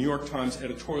of the New York Times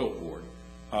editorial board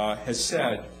has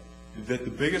said that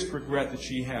the biggest regret that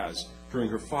she has during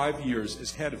her 5 years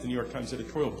as head of the New York Times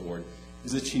editorial board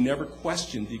is that she never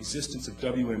questioned the existence of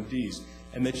WMDs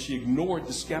and that she ignored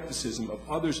the skepticism of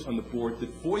others on the board that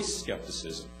voiced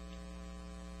skepticism,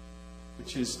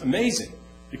 which is amazing,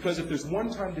 because if there's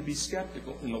one time to be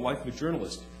skeptical in the life of a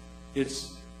journalist,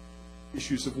 it's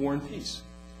issues of war and peace,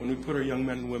 when we put our young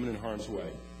men and women in harm's way.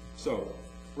 So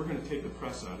we're going to take the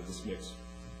press out of this mix.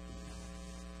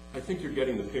 I think you're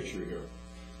getting the picture here.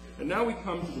 And now we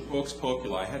come to the vox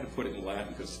populi. I had to put it in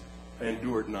Latin because I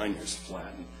endured 9 years of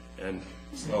Latin. And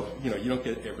so, you don't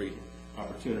get every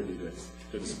opportunity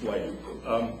to display it.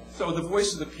 So the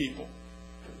voice of the people,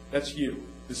 that's you,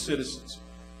 the citizens.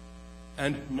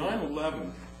 And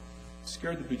 9/11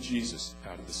 scared the bejesus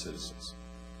out of the citizens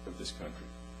of this country.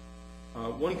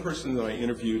 One person that I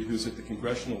interviewed who's at the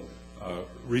Congressional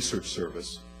Research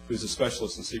Service, who's a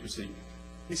specialist in secrecy,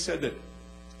 he said that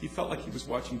he felt like he was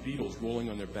watching beetles rolling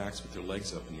on their backs with their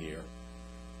legs up in the air.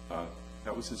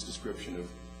 That was his description of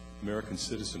American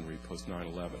citizenry post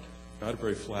 9/11. Not a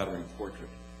very flattering portrait.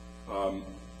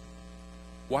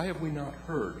 Why have we not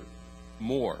heard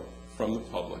more from the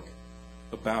public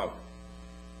about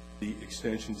the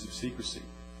extensions of secrecy,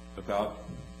 about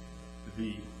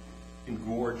the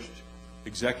engorged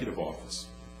executive office,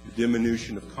 the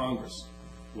diminution of Congress?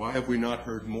 Why have we not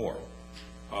heard more?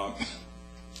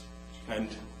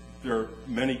 And there are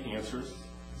many answers.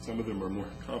 Some of them are more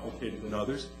complicated than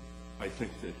others. I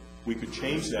think that we could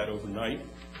change that overnight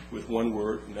with one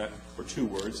word, or two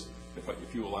words.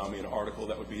 If you allow me an article,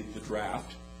 that would be the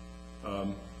draft.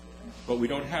 But we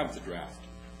don't have the draft.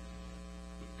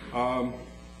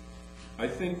 I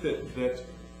think that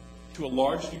to a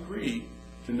large degree,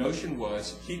 the notion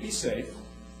was, keep me safe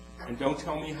and don't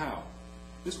tell me how.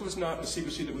 This was not a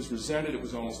secrecy that was resented. It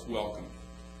was almost welcome,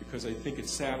 because I think it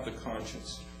salved the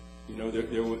conscience.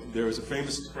 There was a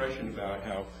famous expression about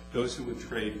how those who would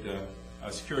trade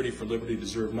security for liberty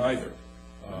deserve neither.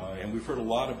 And we've heard a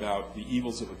lot about the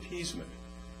evils of appeasement.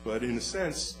 But in a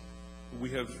sense, we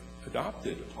have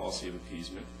adopted a policy of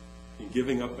appeasement in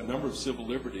giving up a number of civil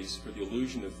liberties for the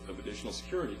illusion of additional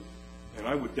security. And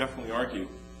I would definitely argue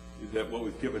that what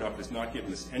we've given up has not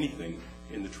given us anything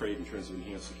in the trade in terms of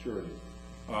enhanced security.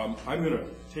 I'm going to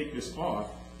take this off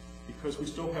because we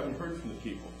still haven't heard from the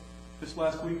people. This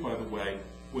last week, by the way,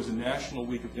 was a national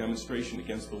week of demonstration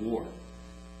against the war.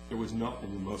 There was nothing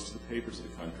in most of the papers of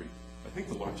the country. I think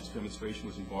the largest demonstration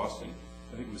was in Boston.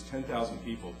 I think it was 10,000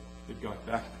 people that got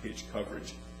back-page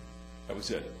coverage. That was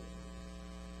it.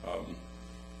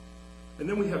 And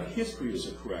then we have history as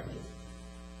a corrective.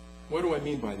 What do I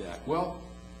mean by that? Well,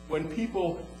 when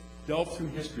people delve through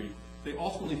history, they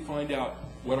ultimately find out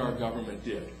what our government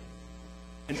did.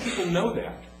 And people know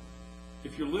that.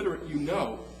 If you're literate, you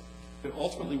know that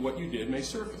ultimately what you did may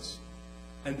surface.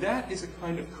 And that is a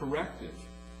kind of corrective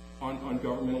on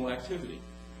governmental activity.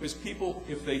 Because people,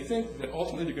 if they think that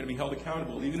ultimately they're going to be held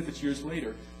accountable, even if it's years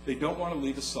later, they don't want to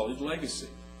leave a sullied legacy.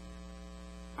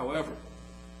 However,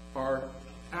 our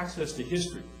access to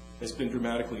history has been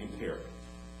dramatically impaired.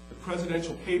 The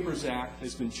Presidential Papers Act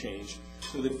has been changed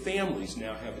so that families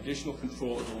now have additional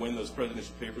control over when those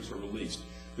presidential papers are released.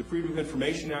 The Freedom of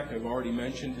Information Act, I've already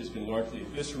mentioned, has been largely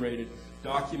eviscerated.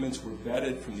 Documents were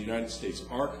vetted from the United States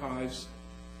archives.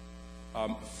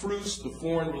 FRUS, the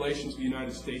Foreign Relations of the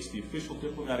United States, the official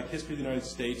diplomatic history of the United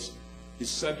States, is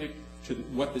subject to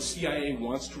what the CIA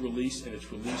wants to release, and it's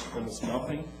released almost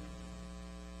nothing.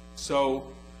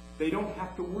 So they don't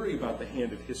have to worry about the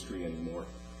hand of history anymore.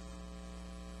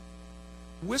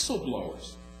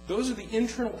 Whistleblowers, those are the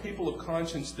internal people of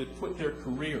conscience that put their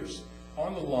careers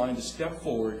on the line to step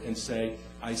forward and say,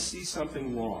 I see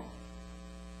something wrong.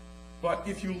 But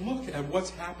if you look at what's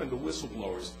happened to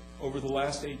whistleblowers over the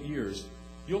last 8 years,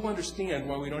 you'll understand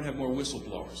why we don't have more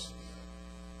whistleblowers.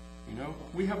 You know,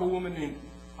 we have a woman named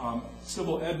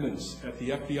Sybil Edmonds at the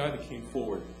FBI that came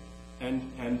forward and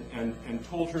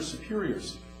told her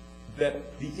superiors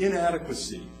that the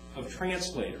inadequacy of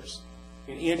translators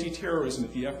in anti-terrorism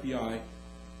at the FBI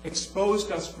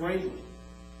exposed us greatly.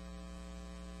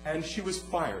 And she was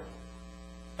fired.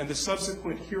 And the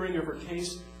subsequent hearing of her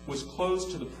case was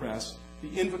closed to the press,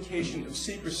 the invocation of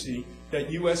secrecy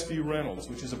that U.S. v. Reynolds,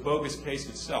 which is a bogus case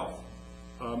itself.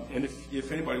 And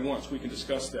if anybody wants, we can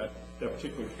discuss that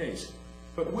particular case.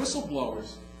 But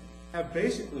whistleblowers have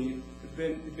basically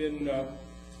been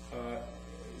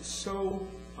so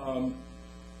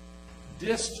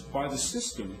dissed by the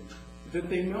system that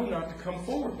they know not to come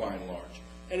forward by and large.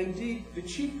 And indeed, the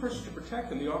chief person to protect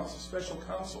them, the Office of Special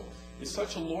Counsel, is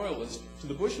such a loyalist to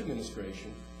the Bush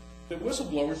administration that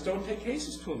whistleblowers don't take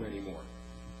cases to him anymore.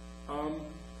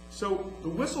 So the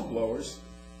whistleblowers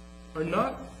are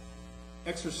not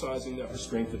exercising that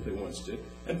restraint that they once did.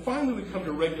 And finally, we come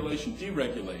to regulation,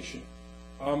 deregulation.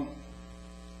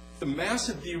 The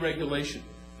massive deregulation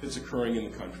that's occurring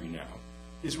in the country now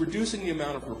is reducing the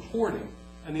amount of reporting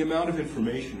and the amount of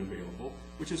information available,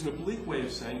 which is an oblique way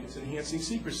of saying it's enhancing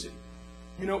secrecy.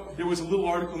 You know, there was a little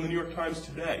article in the New York Times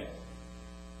today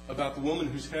about the woman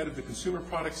who's head of the Consumer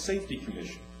Product Safety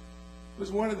Commission. It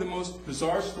was one of the most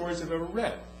bizarre stories I've ever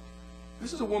read.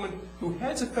 This is a woman who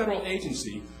heads a federal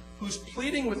agency who's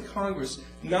pleading with Congress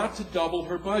not to double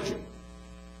her budget,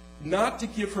 not to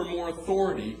give her more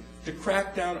authority to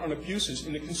crack down on abuses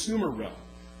in the consumer realm.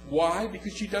 Why?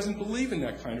 Because she doesn't believe in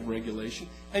that kind of regulation,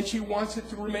 and she wants it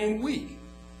to remain weak.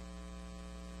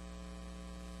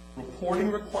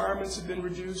 Reporting requirements have been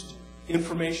reduced.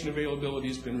 Information availability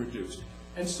has been reduced.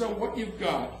 And so what you've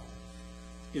got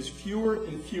is fewer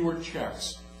and fewer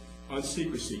checks on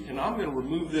secrecy. And I'm going to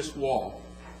remove this wall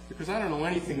because I don't know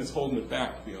anything that's holding it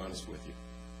back, to be honest with you.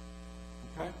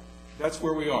 Okay? That's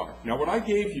where we are. Now, what I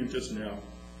gave you just now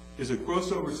is a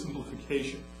gross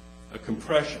oversimplification, a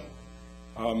compression.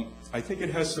 I think it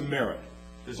has some merit.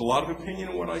 There's a lot of opinion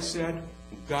in what I said.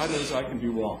 God knows I can be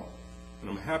wrong, and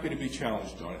I'm happy to be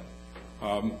challenged on it.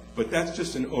 But that's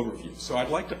just an overview. So I'd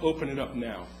like to open it up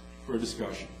now for a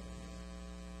discussion.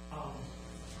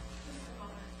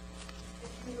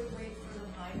 If you would wait for the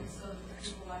mic so that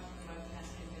people watching the webcast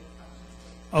can get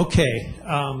questions.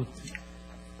 Okay.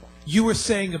 You were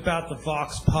saying about the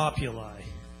Vox Populi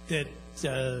that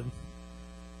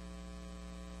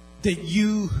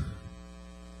you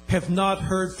have not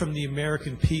heard from the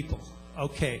American people.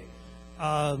 Okay.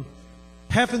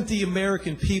 Haven't the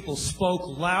American people spoke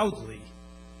loudly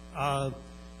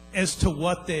as to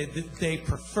what they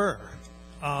prefer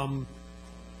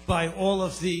by all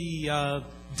of the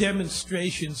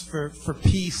demonstrations for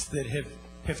peace that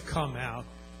have come out?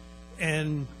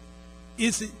 And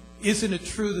isn't it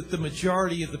true that the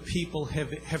majority of the people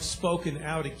have spoken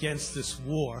out against this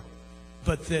war,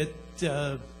 but that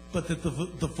the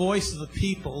voice of the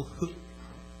people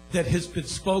that has been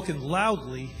spoken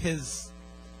loudly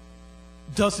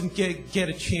doesn't get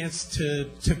a chance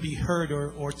to be heard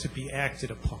or to be acted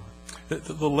upon?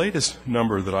 The latest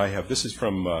number that I have, this is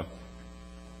from,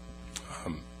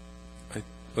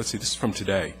 let's see, this is from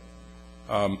today.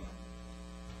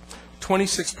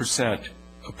 26%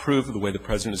 approve of the way the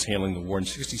president is handling the war, and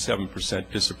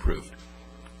 67% disapproved.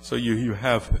 So you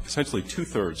have essentially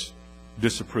two-thirds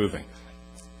disapproving.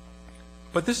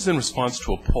 But this is in response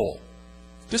to a poll.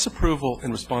 Disapproval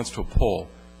in response to a poll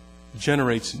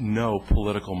generates no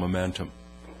political momentum.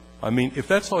 I mean, if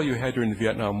that's all you had during the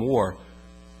Vietnam War,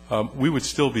 we would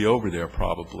still be over there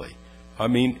probably. I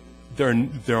mean, there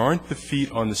aren't the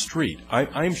feet on the street.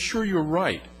 I'm sure you're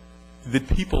right that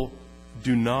people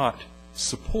do not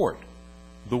support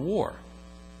the war.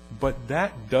 But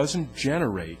that doesn't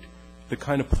generate the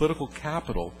kind of political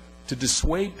capital to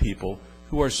dissuade people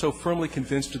who are so firmly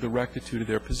convinced of the rectitude of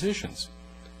their positions.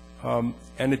 And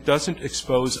it doesn't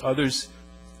expose others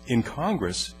in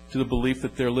Congress to the belief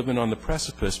that they're living on the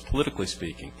precipice, politically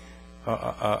speaking.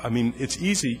 I mean, it's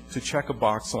easy to check a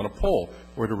box on a poll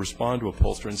or to respond to a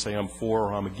pollster and say I'm for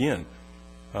or I'm against.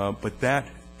 But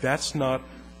that's not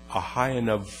a high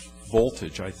enough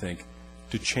voltage, I think,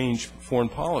 to change foreign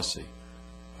policy.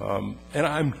 And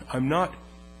I'm not,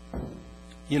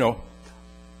 you know,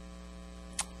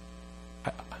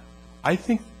 I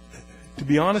think, to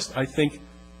be honest, I think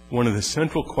one of the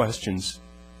central questions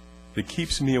that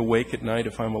keeps me awake at night,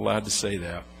 if I'm allowed to say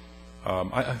that,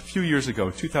 a few years ago,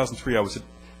 2003, I was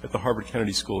at the Harvard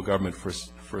Kennedy School of Government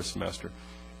for a semester.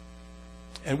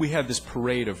 And we had this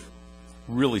parade of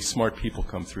really smart people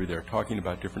come through there talking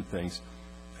about different things.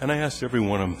 And I asked every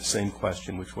one of them the same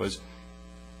question, which was,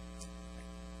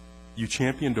 you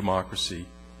champion democracy,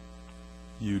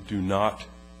 you do not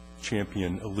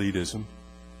champion elitism,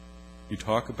 you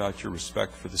talk about your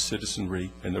respect for the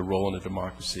citizenry and their role in a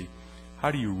democracy.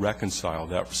 How do you reconcile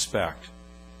that respect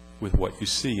with what you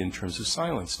see in terms of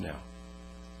silence now?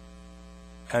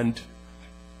 And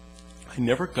I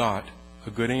never got a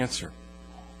good answer.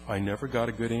 I never got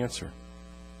a good answer.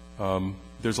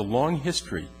 There's a long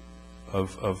history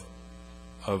of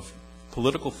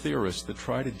political theorists that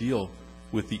try to deal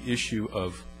with the issue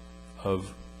of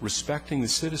respecting the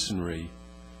citizenry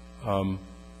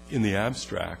in the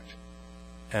abstract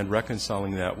and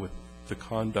reconciling that with the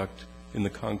conduct in the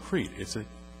concrete. It's a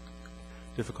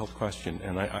difficult question,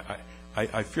 and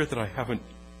I fear that I haven't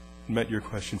met your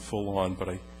question full on, but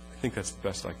I think that's the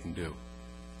best I can do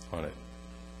on it.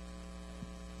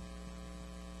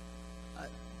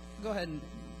 Go ahead and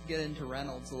get into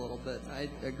Reynolds a little bit. I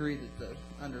agree that the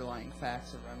underlying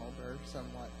facts of Reynolds are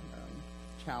somewhat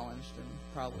challenged, and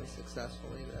probably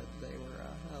successfully, that they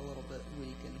were a little bit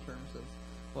weak in terms of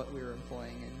what we were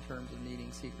employing in terms of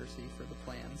needing secrecy for the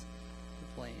planes.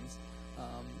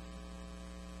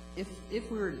 If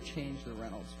we were to change the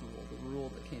Reynolds rule, the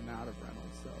rule that came out of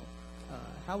Reynolds, though,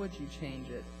 how would you change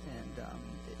it, and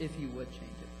if you would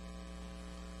change it?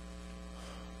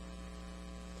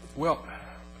 Well,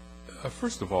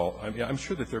 first of all, I'm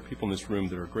sure that there are people in this room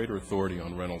that are greater authority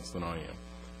on Reynolds than I am.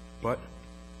 But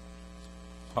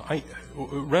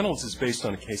Reynolds is based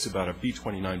on a case about a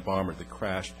B-29 bomber that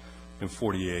crashed in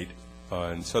 48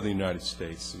 in southern United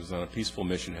States. It was on a peaceful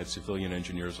mission, had civilian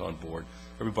engineers on board.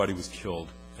 Everybody was killed,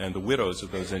 and the widows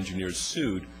of those engineers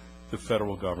sued the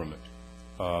federal government.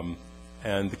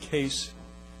 And the case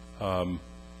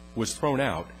was thrown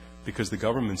out because the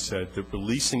government said that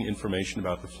releasing information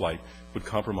about the flight would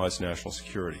compromise national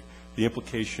security. The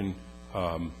implication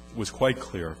was quite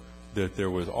clear that there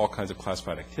was all kinds of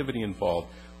classified activity involved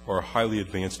or highly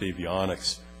advanced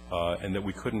avionics, and that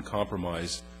we couldn't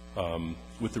compromise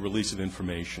with the release of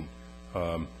information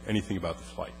anything about the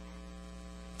flight.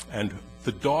 And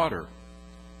the daughter,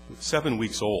 7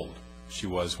 weeks old she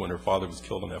was when her father was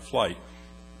killed on that flight,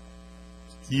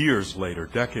 years later,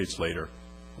 decades later,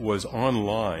 was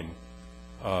online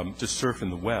just surfing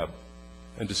the web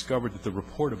and discovered that the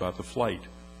report about the flight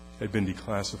had been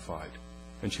declassified.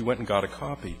 And she went and got a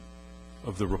copy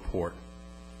of the report.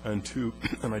 And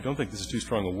I don't think this is too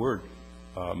strong a word,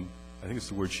 I think it's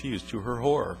the word she used, to her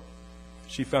horror,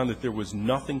 she found that there was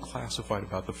nothing classified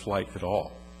about the flight at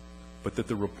all, but that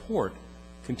the report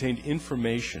contained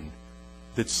information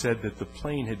that said that the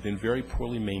plane had been very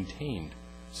poorly maintained,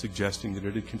 suggesting that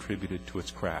it had contributed to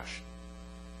its crash.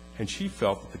 And she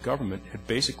felt that the government had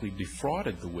basically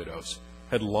defrauded the widows,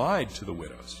 had lied to the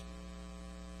widows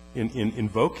in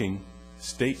invoking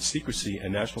state secrecy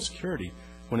and national security,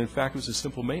 when in fact it was a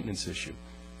simple maintenance issue.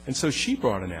 And so she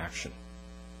brought an action.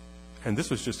 And this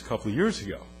was just a couple of years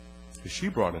ago. She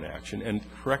brought an action, and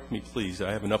correct me please,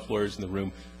 I have enough lawyers in the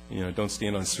room, don't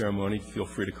stand on ceremony, feel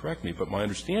free to correct me, but my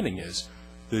understanding is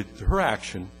that her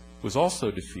action was also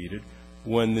defeated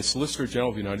when the Solicitor General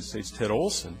of the United States, Ted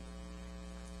Olson,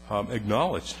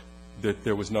 acknowledged that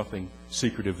there was nothing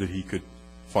secretive that he could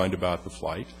find about the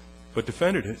flight, but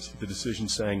defended the decision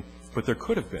saying, but there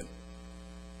could have been.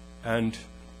 And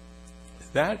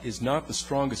that is not the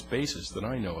strongest basis that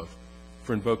I know of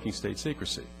for invoking state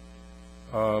secrecy.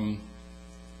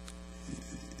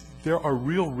 There are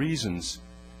real reasons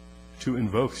to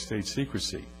invoke state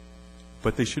secrecy,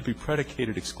 but they should be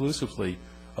predicated exclusively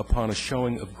upon a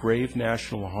showing of grave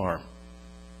national harm,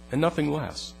 and nothing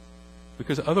less,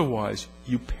 because otherwise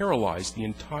you paralyze the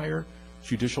entire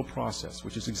judicial process,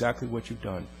 which is exactly what you've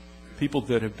done. People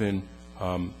that have been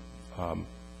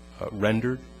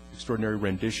rendered extraordinary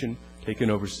rendition taken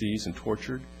overseas and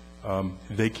tortured,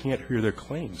 they can't hear their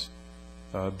claims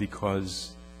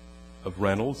because of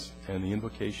Reynolds and the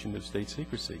invocation of state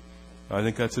secrecy. I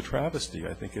think that's a travesty.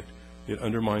 I think it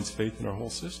undermines faith in our whole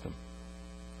system.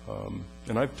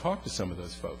 And I've talked to some of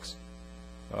those folks,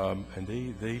 and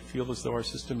they feel as though our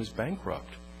system is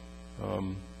bankrupt.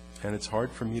 And it's hard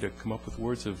for me to come up with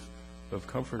words of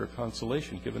comfort or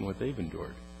consolation given what they've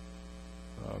endured.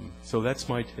 So that's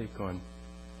my take on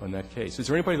that case. Is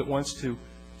there anybody that wants to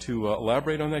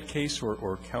elaborate on that case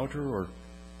or counter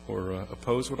or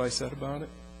oppose what I said about it?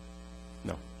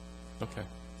 No. Okay.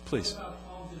 Please. What about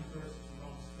Hamden versus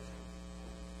Rumsfeld?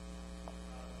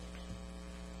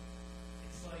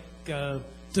 It's like,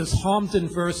 does Hamden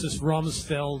versus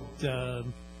Rumsfeld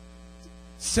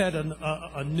set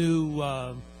a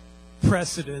new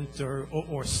precedent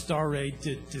or stare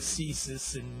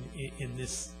decisis in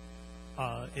this,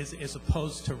 as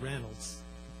opposed to Reynolds?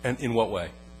 And in what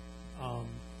way?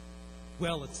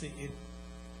 Well, it's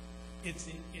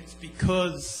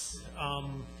because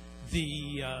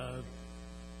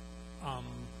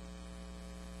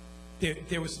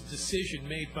there was a decision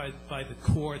made by the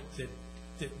court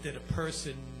that a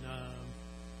person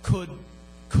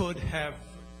could have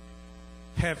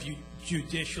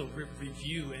judicial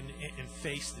review and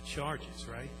face the charges,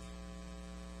 right?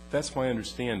 That's my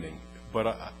understanding,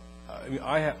 but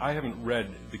I haven't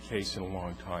read the case in a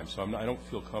long time, so I don't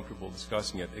feel comfortable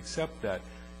discussing it, except that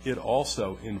it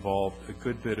also involved a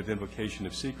good bit of invocation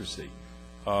of secrecy.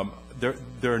 There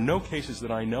are no cases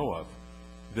that I know of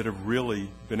that have really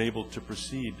been able to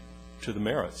proceed to the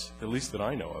merits, at least that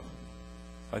I know of.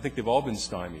 I think they've all been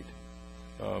stymied.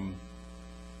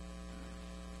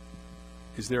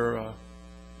 Is there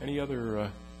any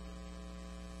other,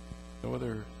 no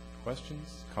other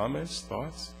questions, comments,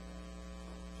 thoughts?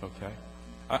 Okay.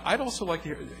 I'd also like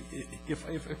to hear,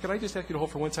 could I just ask you to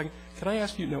hold for 1 second? Can I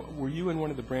ask you, were you in one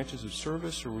of the branches of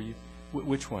service, or were you,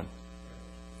 which one?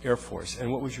 Air Force.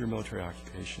 And what was your military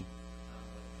occupation?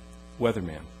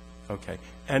 Weatherman. Okay.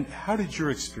 And how did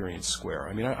your experience square?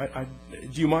 I mean,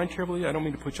 do you mind terribly? I don't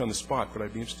mean to put you on the spot, but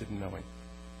I'd be interested in knowing.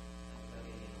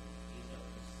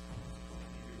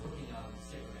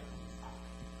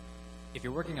 If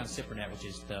you're working on CIPRNet, which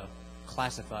is the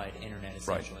classified internet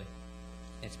essentially, right,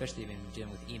 and especially when you're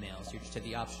dealing with emails, you just have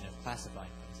the option of classifying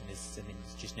things, and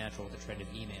it's just natural with the trend of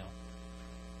email.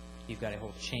 You've got a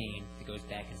whole chain that goes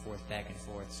back and forth, back and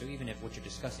forth. So even if what you're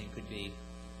discussing could be,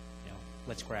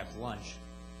 let's grab lunch,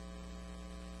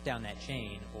 down that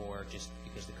chain, or just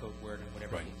because the code word and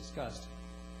whatever is being discussed,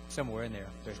 somewhere in there,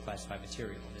 there's classified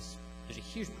material. And there's a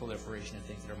huge proliferation of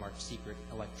things that are marked secret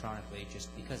electronically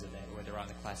just because of that, or they're on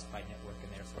the classified network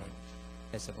and therefore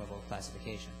has some level of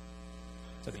classification.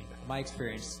 So I mean, my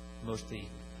experience, mostly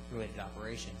related to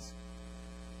operations,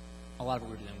 a lot of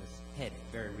what we're dealing with had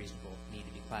very reasonable need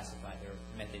to be classified. There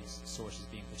are methods, sources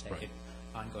being protected,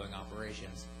 ongoing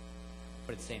operations.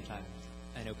 But at the same time,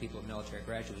 I know people in military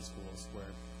graduate schools where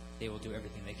they will do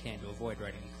everything they can to avoid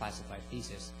writing a classified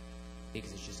thesis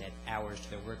because it's just add hours to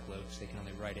their workload, so they can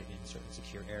only write it in certain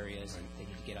secure areas. Right. They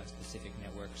need to get on specific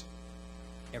networks.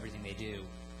 Everything they do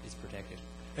is protected.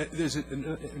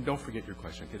 And don't forget your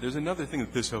question. Okay? There's another thing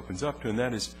that this opens up to, and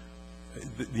that is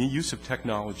the use of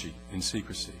technology in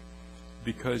secrecy.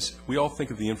 Because we all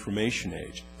think of the information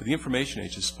age, but the information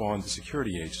age has spawned the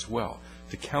security age as well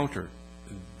to counter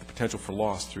the potential for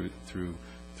loss through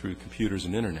computers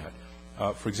and internet.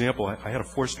 For example, I had a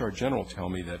 4-star general tell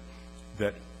me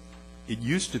that it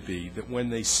used to be that when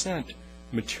they sent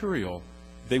material,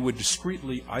 they would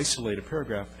discreetly isolate a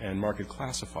paragraph and mark it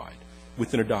classified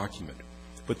within a document,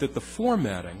 but that the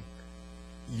formatting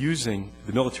using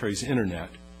the military's internet,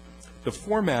 the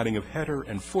formatting of header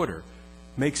and footer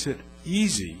makes it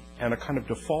easy and a kind of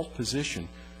default position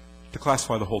to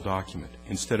classify the whole document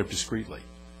instead of discreetly.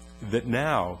 That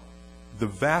now the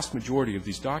vast majority of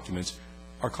these documents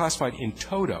are classified in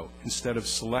toto instead of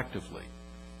selectively,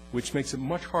 which makes it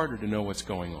much harder to know what's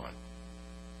going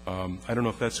on. I don't know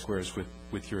if that squares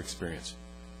with your experience.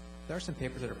 There are some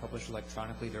papers that are published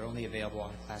electronically. They're only available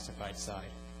on the classified side.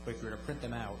 But if you were to print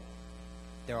them out,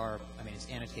 there are, it's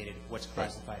annotated what's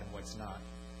classified and what's not.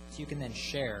 So you can then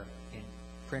share in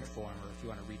print form, or if you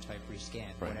want to retype, rescan,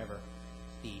 whatever,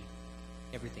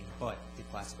 everything but the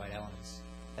classified elements.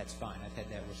 That's fine. I've had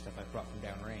that with stuff I brought from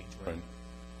downrange where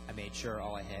I made sure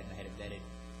all I had, and I had it vetted,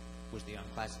 was the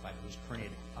unclassified. It was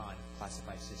printed on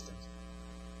classified systems.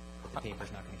 But the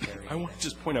paper's not going to carry it. I want to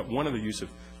just point out one other use of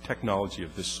technology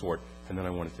of this sort, and then I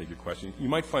want to take your question. You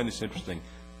might find this interesting,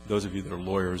 those of you that are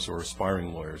lawyers or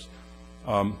aspiring lawyers.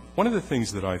 One of the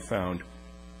things that I found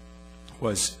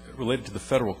was related to the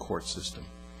federal court system.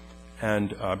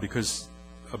 And because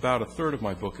about a third of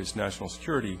my book is national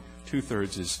security,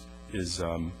 2/3 is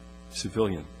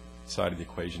civilian side of the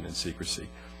equation and secrecy.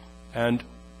 And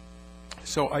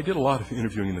so I did a lot of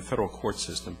interviewing in the federal court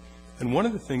system. And one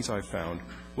of the things I found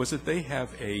was that they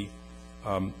have a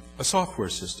software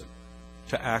system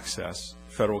to access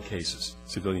federal cases,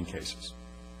 civilian cases.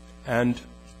 And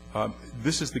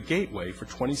this is the gateway for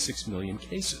 26 million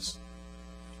cases.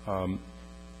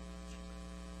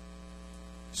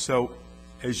 So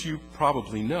as you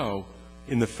probably know,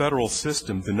 in the federal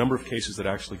system, the number of cases that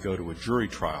actually go to a jury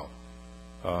trial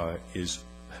is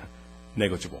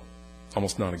negligible,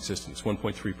 almost non-existent. It's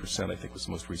 1.3%, I think, was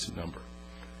the most recent number.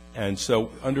 And so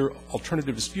under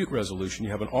alternative dispute resolution,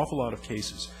 you have an awful lot of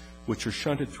cases which are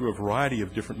shunted through a variety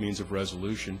of different means of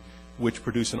resolution, which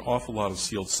produce an awful lot of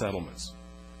sealed settlements.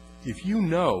 If you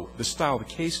know the style, the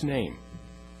case name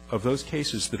of those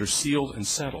cases that are sealed and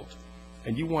settled,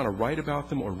 and you want to write about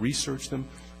them or research them,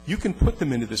 you can put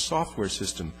them into this software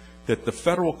system that the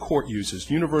federal court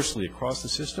uses universally across the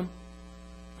system.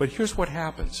 But here's what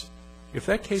happens. If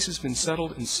that case has been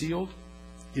settled and sealed,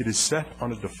 it is set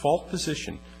on a default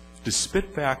position to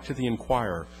spit back to the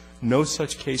inquirer, no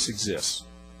such case exists.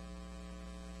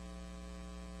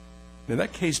 Now,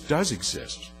 that case does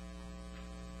exist,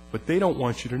 but they don't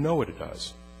want you to know what it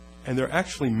does. And there are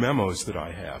actually memos that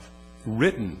I have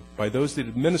written by those that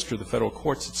administer the federal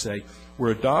courts that say, we're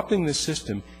adopting this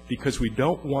system because we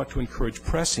don't want to encourage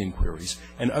press inquiries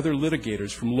and other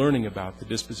litigators from learning about the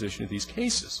disposition of these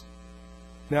cases.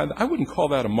 Now, I wouldn't call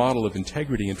that a model of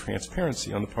integrity and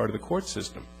transparency on the part of the court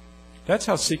system. That's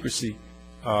how secrecy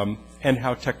and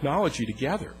how technology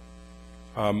together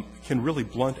can really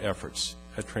blunt efforts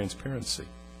at transparency.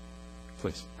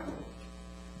 Please.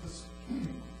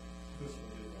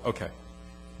 Okay.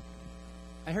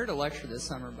 I heard a lecture this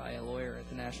summer by a lawyer at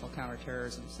the National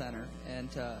Counterterrorism Center, and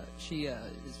she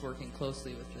is working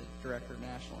closely with the Director of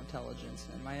National Intelligence,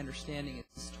 and my understanding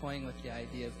is toying with the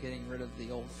idea of getting rid of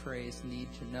the old phrase, need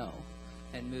to know,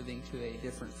 and moving to a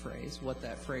different phrase. What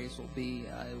that phrase will be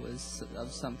was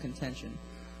of some contention.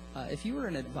 If you were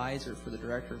an advisor for the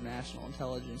Director of National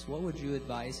Intelligence, what would you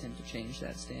advise him to change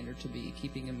that standard to be,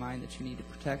 keeping in mind that you need to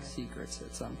protect secrets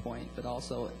at some point, but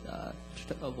also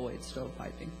to avoid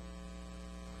stovepiping?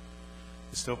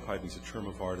 Stovepiping is a term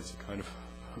of art. It's a kind of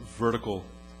vertical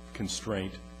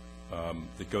constraint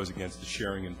that goes against the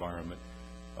sharing environment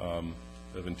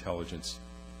of intelligence.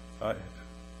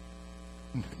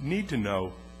 Need to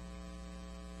know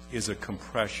is a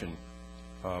compression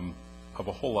of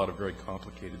a whole lot of very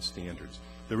complicated standards.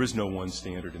 There is no one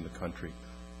standard in the country.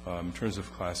 In terms of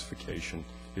classification,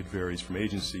 it varies from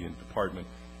agency and department.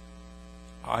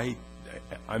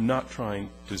 I'm not trying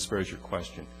to disparage your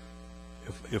question.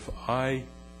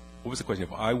 What was the question?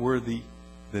 If I were the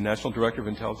National Director of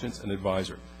Intelligence, an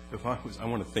advisor. If I was, I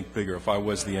want to think bigger, if I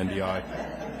was the NDI.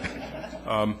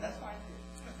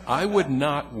 I would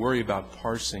not worry about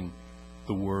parsing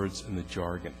the words and the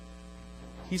jargon.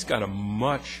 He's got a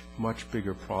much, much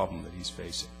bigger problem that he's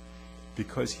facing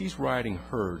because he's riding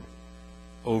herd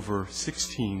over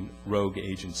 16 rogue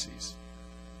agencies.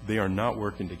 They are not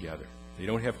working together. They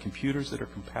don't have computers that are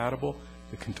compatible,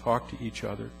 that can talk to each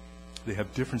other. They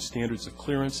have different standards of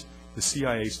clearance. The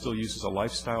CIA still uses a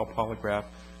lifestyle polygraph.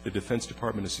 The Defense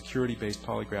Department, a security-based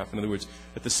polygraph. In other words,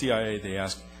 at the CIA, they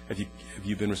ask, have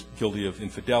you been guilty of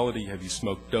infidelity? Have you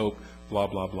smoked dope? Blah,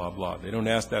 blah, blah, blah. They don't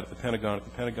ask that at the Pentagon. At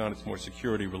the Pentagon, it's more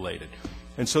security-related.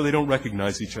 And so they don't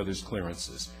recognize each other's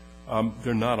clearances.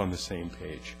 They're not on the same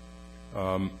page.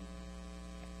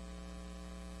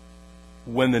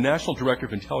 When the National Director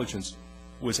of Intelligence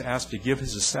was asked to give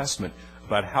his assessment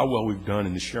about how well we've done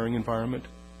in the sharing environment,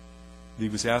 he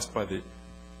was asked by the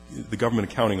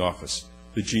Government Accounting Office,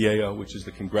 the GAO, which is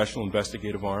the Congressional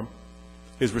Investigative Arm.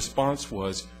 His response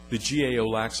was, the GAO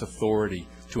lacks authority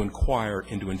to inquire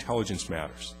into intelligence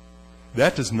matters.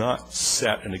 That does not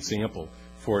set an example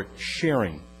for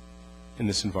sharing in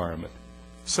this environment.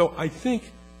 So I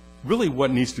think really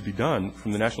what needs to be done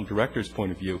from the National Director's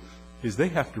point of view is they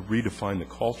have to redefine the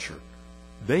culture.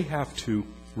 They have to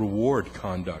reward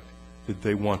conduct that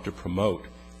they want to promote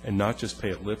and not just pay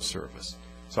it lip service.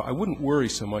 So I wouldn't worry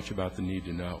so much about the need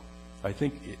to know. I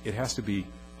think it has to be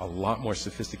a lot more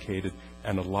sophisticated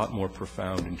and a lot more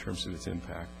profound in terms of its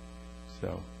impact.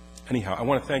 So anyhow, I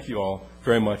want to thank you all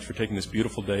very much for taking this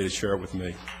beautiful day to share it with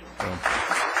me.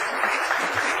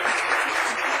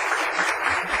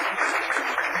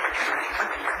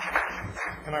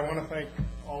 And I want to thank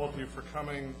all of you for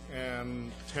coming,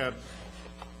 and Ted,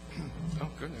 Oh,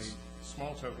 goodness. a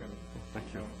small token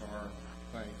Thank you. of our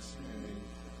thanks.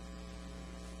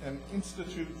 an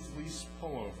Institute fleece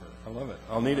pullover. I love it.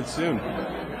 I'll need it soon.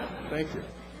 Thank you.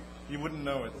 You wouldn't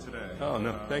know it today. Oh,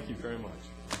 no. Thank you very much.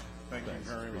 Thank you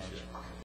very much. Appreciate it.